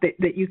stuff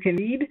that you can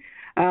read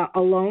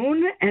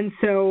alone, and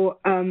so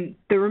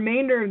the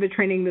remainder of the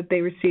training that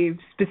they receive,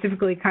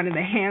 specifically kind of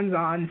the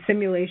hands-on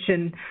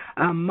simulation,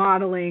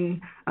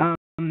 modeling,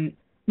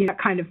 that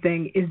kind of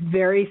thing, is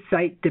very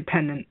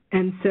site-dependent.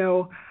 And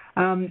so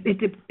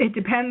it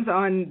depends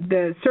on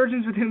the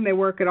surgeons with whom they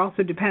work. It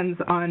also depends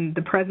on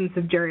the presence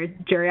of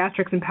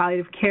geriatrics and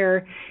palliative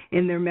care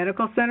in their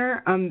medical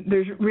center.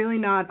 There's really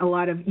not a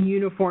lot of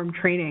uniform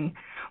training.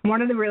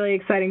 One of the really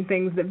exciting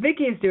things that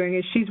Vicki is doing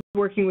is she's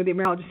working with the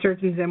American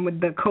Surgeons and with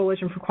the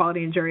Coalition for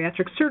Quality in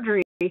Geriatric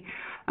Surgery.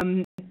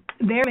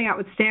 They're coming out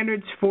with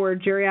standards for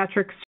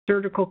geriatric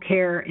surgical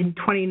care in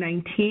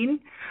 2019.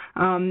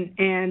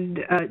 And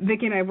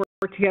Vicki and I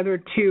worked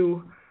together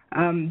to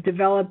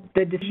develop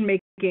the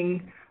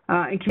decision-making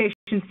and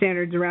communication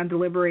standards around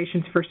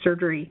deliberations for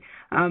surgery.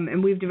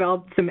 And we've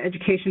developed some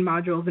education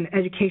modules and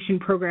education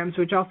programs,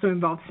 which also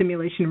involve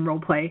simulation and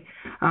role play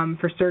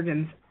for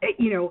surgeons.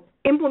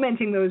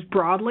 Implementing those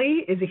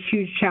broadly is a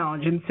huge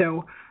challenge, and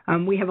so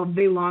we have a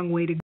very long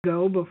way to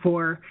go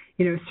before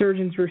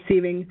surgeons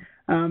receiving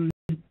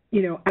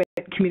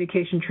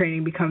communication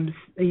training becomes,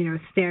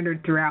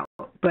 standard throughout.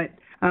 But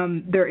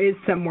there is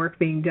some work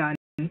being done.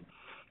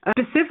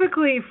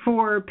 Specifically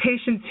for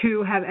patients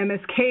who have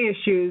MSK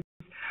issues,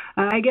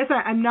 I guess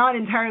I'm not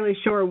entirely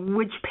sure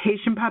which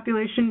patient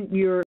population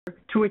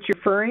to which you're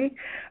referring.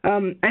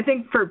 I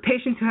think for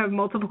patients who have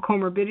multiple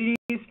comorbidities,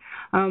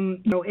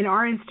 in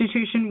our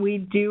institution we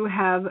do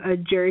have a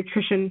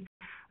geriatrician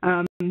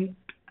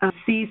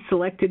see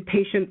selected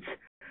patients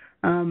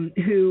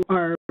who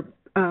are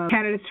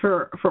candidates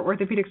for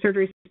orthopedic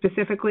surgery,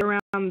 specifically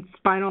around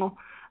spinal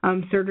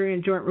surgery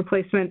and joint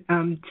replacement,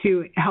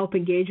 to help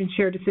engage and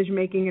share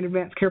decision-making and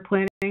advanced care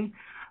planning.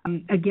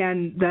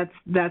 Again,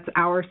 that's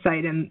our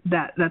site, and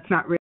that's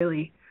not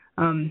really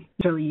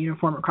necessarily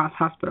uniform across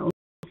hospitals.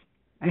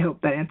 I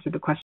hope that answered the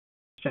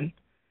question.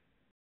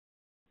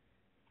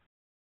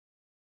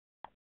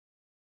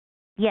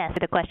 Yes,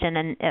 the question,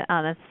 and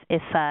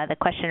if the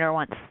questioner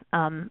wants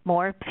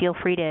more, feel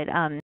free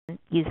to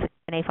use the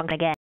Q&A function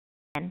again.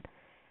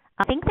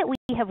 I think that we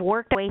have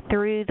worked our way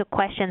through the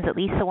questions, at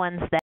least the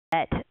ones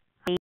that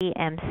I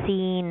am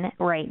seeing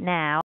right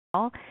now.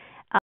 I'll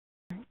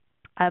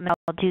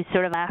do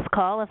sort of last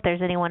call if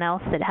there's anyone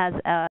else that has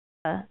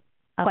a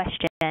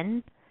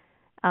question.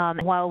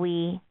 While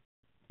we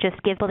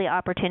just give people the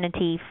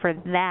opportunity for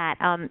that,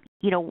 a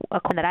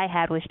question that I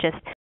had was just,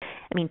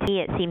 to me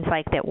it seems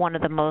like that one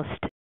of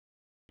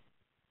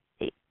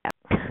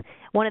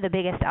the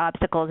biggest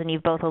obstacles, and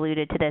you've both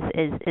alluded to this,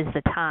 is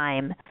the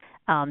time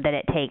that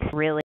it takes to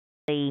really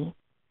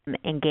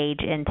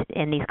engage in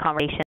these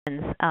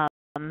conversations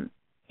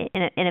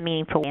in a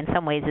meaningful way. In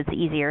some ways, it's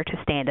easier to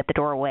stand at the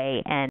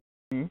doorway and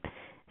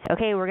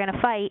okay, we're going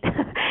to fight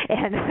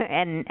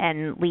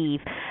and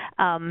leave.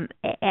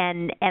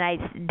 And I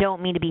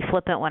don't mean to be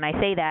flippant when I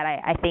say that.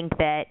 I think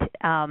that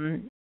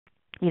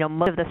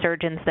most of the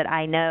surgeons that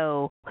I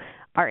know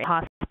are in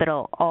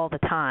hospital all the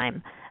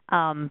time,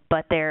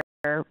 but they're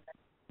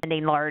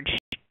spending large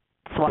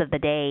swaths of the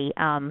day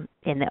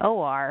in the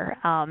OR,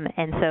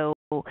 and so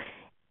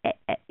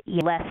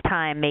less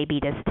time maybe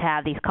just to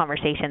have these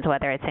conversations,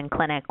 whether it's in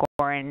clinic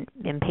or in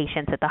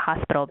patients at the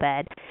hospital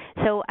bed.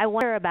 So I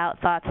wonder about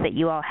thoughts that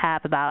you all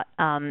have about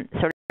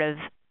sort of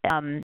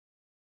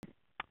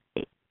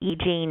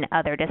aging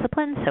other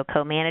disciplines, so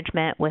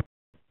co-management with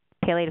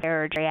palliative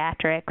care or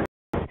geriatrics,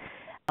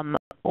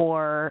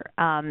 or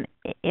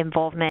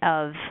involvement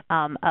of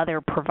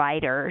other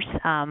providers,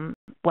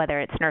 whether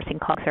it's nursing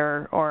colleagues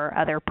or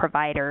other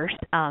providers,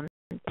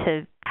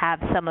 to have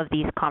some of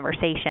these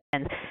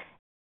conversations.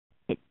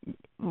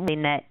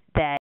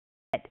 That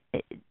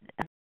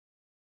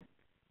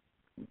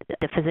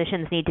the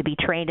physicians need to be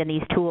trained in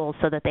these tools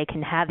so that they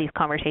can have these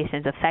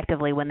conversations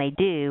effectively when they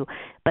do,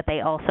 but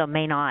they also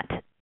may not.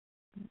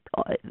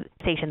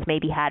 Conversations may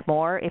be had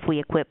more if we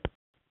equip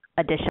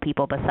additional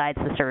people besides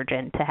the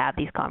surgeon to have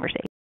these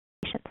conversations.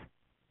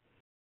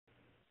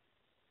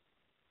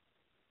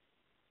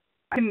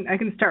 I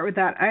can start with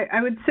that.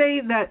 I would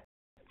say that,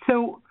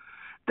 so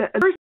the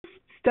first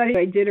study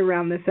I did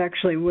around this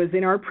actually was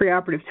in our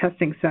preoperative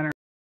testing center.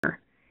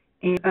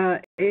 And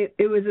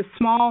it was a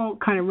small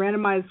kind of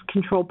randomized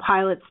control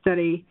pilot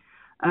study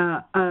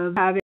of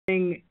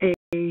having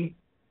a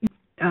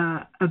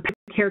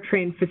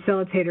care-trained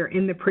facilitator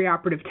in the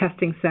preoperative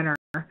testing center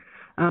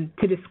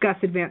to discuss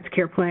advanced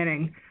care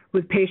planning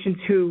with patients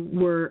who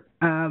were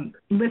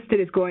listed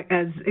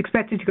as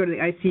expected to go to the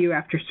ICU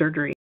after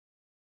surgery.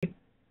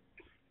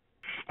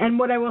 And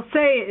what I will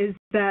say is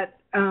that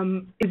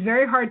it's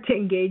very hard to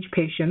engage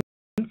patients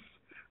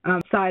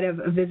outside of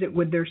a visit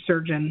with their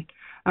surgeon.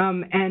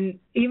 And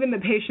even the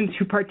patients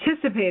who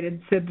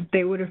participated said that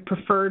they would have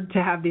preferred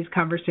to have these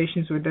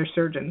conversations with their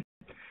surgeon.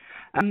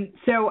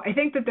 So I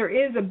think that there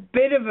is a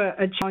bit of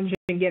a challenge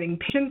in getting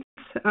patients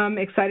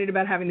excited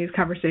about having these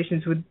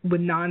conversations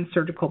with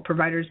non-surgical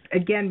providers,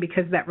 again,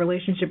 because that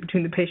relationship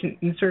between the patient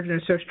and the surgeon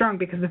is so strong,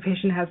 because the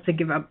patient has to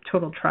give up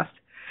total trust.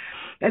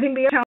 I think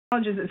the other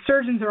challenge is that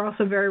surgeons are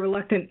also very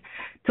reluctant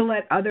to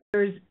let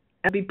others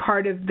be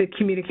part of the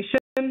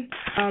communication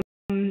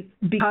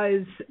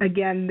because,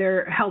 again,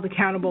 they're held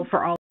accountable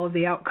for all of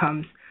the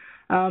outcomes.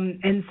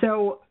 And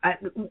so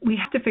we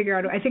have to figure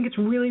out, I think it's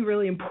really,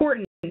 really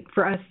important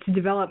for us to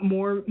develop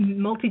more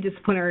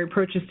multidisciplinary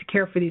approaches to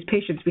care for these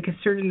patients, because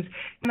surgeons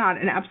cannot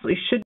and absolutely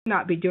should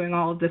not be doing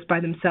all of this by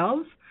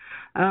themselves.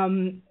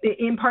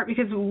 In part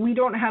because we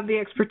don't have the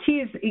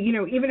expertise,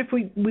 even if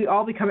we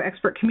all become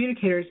expert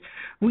communicators,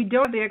 we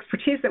don't have the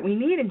expertise that we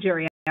need in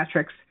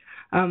geriatrics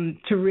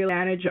to really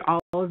manage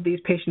all of these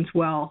patients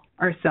well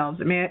ourselves.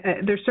 I mean,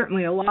 there's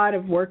certainly a lot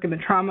of work in the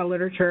trauma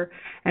literature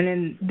and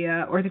in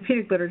the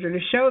orthopedic literature to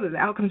show that the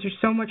outcomes are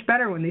so much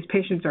better when these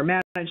patients are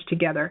managed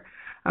together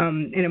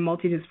in a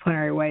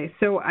multidisciplinary way.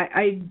 So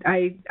I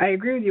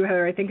agree with you,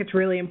 Heather. I think it's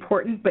really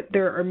important, but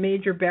there are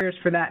major barriers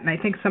for that, and I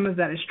think some of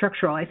that is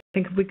structural. I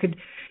think if we could,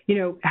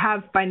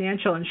 have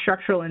financial and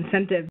structural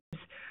incentives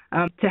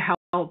to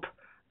help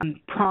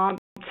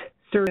prompt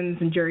surgeons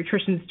and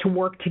geriatricians to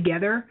work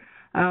together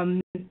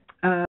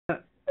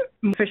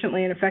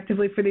efficiently and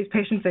effectively for these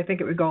patients, I think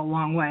it would go a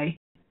long way.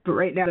 But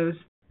right now,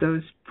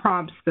 those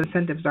prompts, the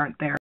incentives aren't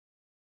there.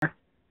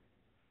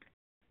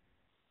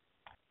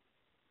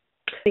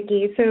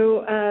 Vicki,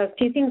 so a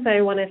few things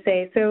I want to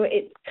say. So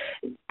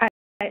I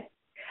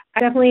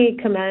definitely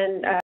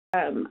commend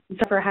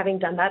for having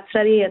done that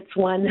study. It's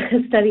one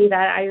study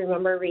that I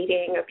remember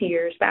reading a few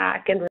years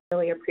back and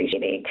really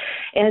appreciating.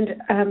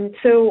 And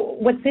so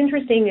what's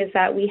interesting is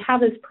that we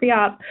have this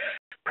pre-op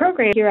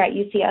program here at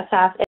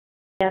UCSF,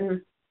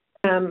 and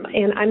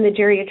I'm the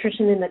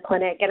geriatrician in the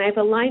clinic, and I've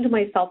aligned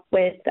myself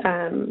with,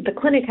 the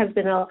clinic has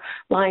been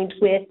aligned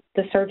with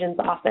the surgeon's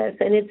office.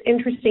 And it's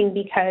interesting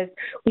because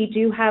we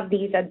do have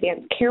these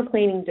advanced care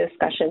planning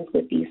discussions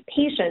with these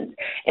patients.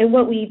 And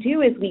what we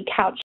do is we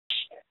couch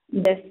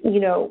this,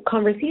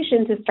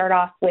 conversation to start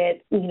off with,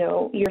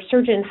 your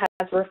surgeon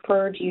has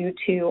referred you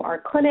to our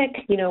clinic,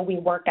 we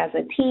work as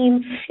a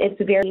team.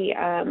 It's very,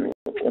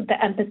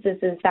 the emphasis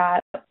is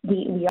that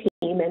we are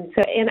a team.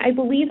 And I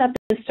believe that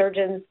the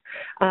surgeons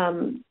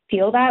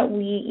feel that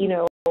we,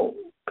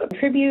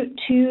 contribute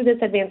to this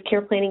advanced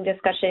care planning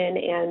discussion,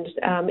 and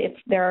if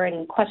there are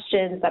any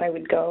questions that I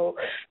would go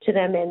to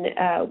them,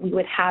 and we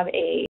would have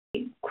a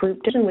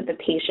group discussion with the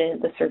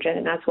patient, the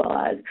surgeon, as well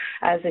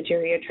as a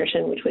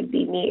geriatrician, which would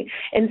be me.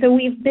 And so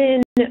we've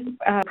been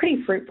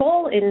pretty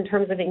fruitful in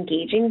terms of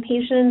engaging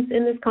patients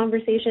in this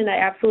conversation. I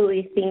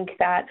absolutely think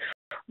that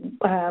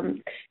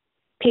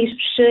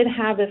patients should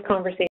have this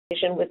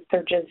conversation with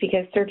surgeons,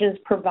 because surgeons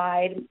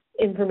provide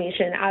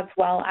information as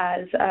well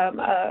as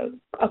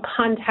a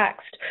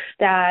context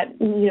that,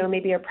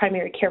 maybe a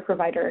primary care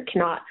provider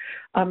cannot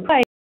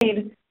provide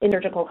in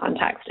surgical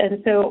context.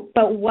 And so,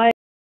 but what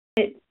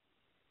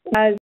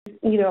as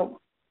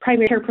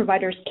primary care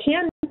providers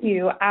can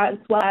do, as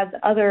well as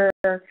other,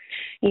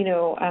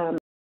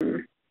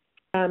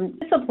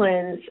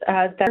 disciplines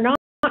that are not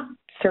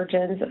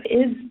surgeons,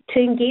 is to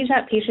engage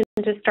that patient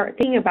to start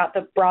thinking about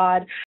the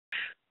broad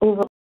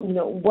overall,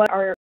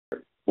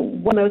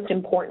 what's most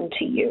important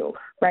to you,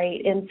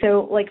 right? And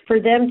so, for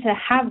them to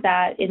have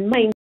that in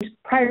mind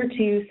prior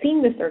to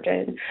seeing the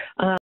surgeon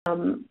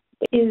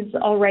is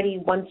already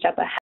one step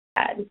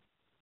ahead.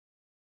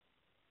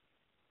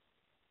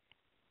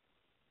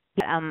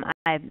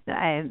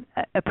 I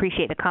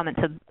appreciate the comments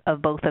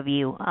of both of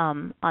you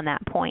on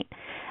that point.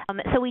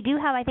 So we do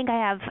have, I think I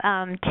have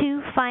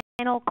two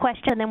final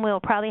questions, and then we'll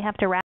probably have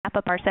to wrap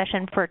up our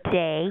session for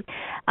today.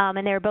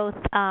 And they're both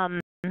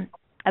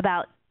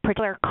about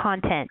particular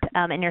content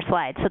in your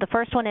slides. So the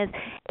first one is,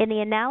 in the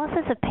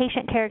analysis of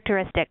patient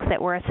characteristics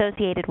that were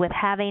associated with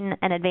having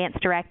an advanced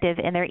directive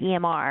in their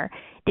EMR,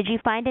 did you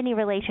find any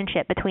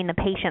relationship between the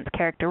patient's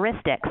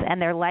characteristics and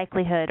their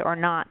likelihood or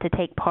not to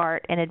take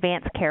part in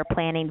advanced care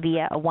planning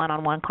via a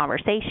one-on-one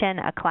conversation,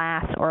 a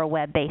class, or a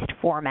web-based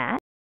format?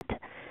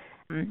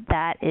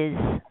 That is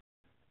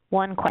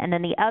one question. And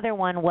then the other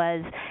one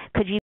was,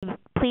 could you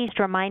please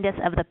remind us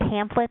of the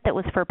pamphlet that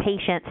was for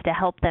patients to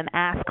help them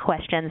ask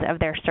questions of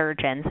their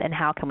surgeons, and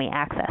how can we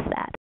access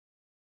that?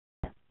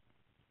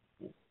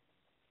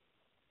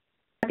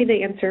 Happy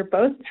to answer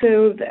both.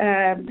 So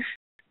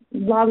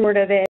long word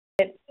of it,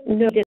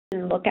 no,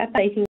 didn't look at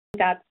that. I think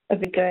that's a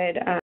very good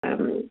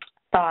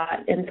thought,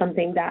 and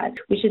something that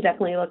we should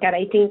definitely look at.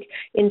 I think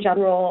in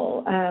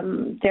general,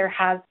 there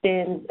has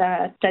been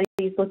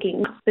studies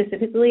looking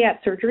specifically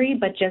at surgery,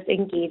 but just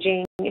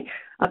engaging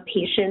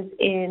patients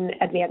in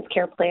advanced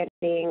care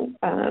planning,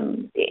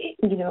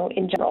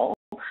 in general,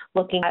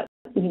 looking at,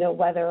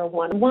 whether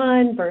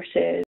one-on-one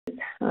versus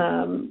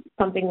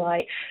something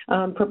like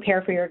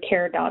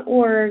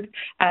prepareforyourcare.org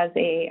as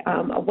a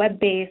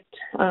web-based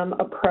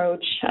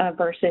approach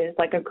versus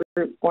like a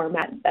group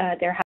format.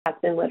 There has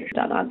been literature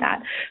done on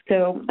that.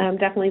 So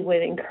definitely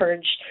would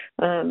encourage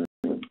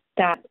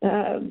that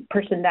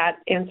person that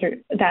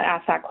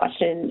asked that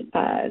question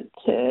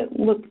to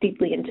look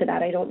deeply into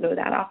that. I don't know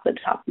that off the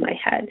top of my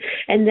head.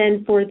 And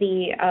then for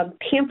the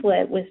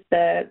pamphlet with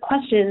the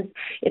questions,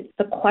 it's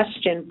the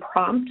question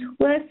prompt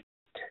list,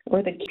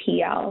 or the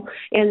QPL.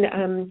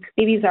 And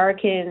maybe Zara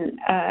can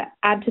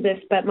add to this,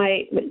 but what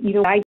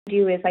I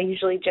do is I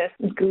usually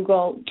just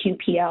Google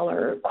QPL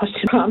or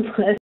question prompt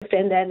list,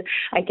 and then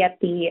I get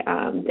the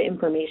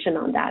information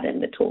on that in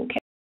the toolkit.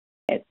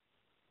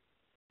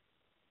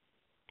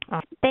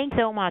 Thanks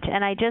so much.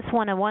 And I just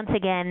want to once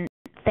again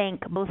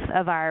thank both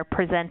of our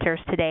presenters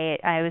today.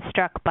 I was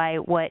struck by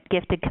what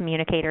gifted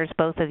communicators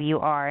both of you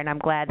are, and I'm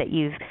glad that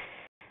you've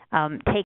taken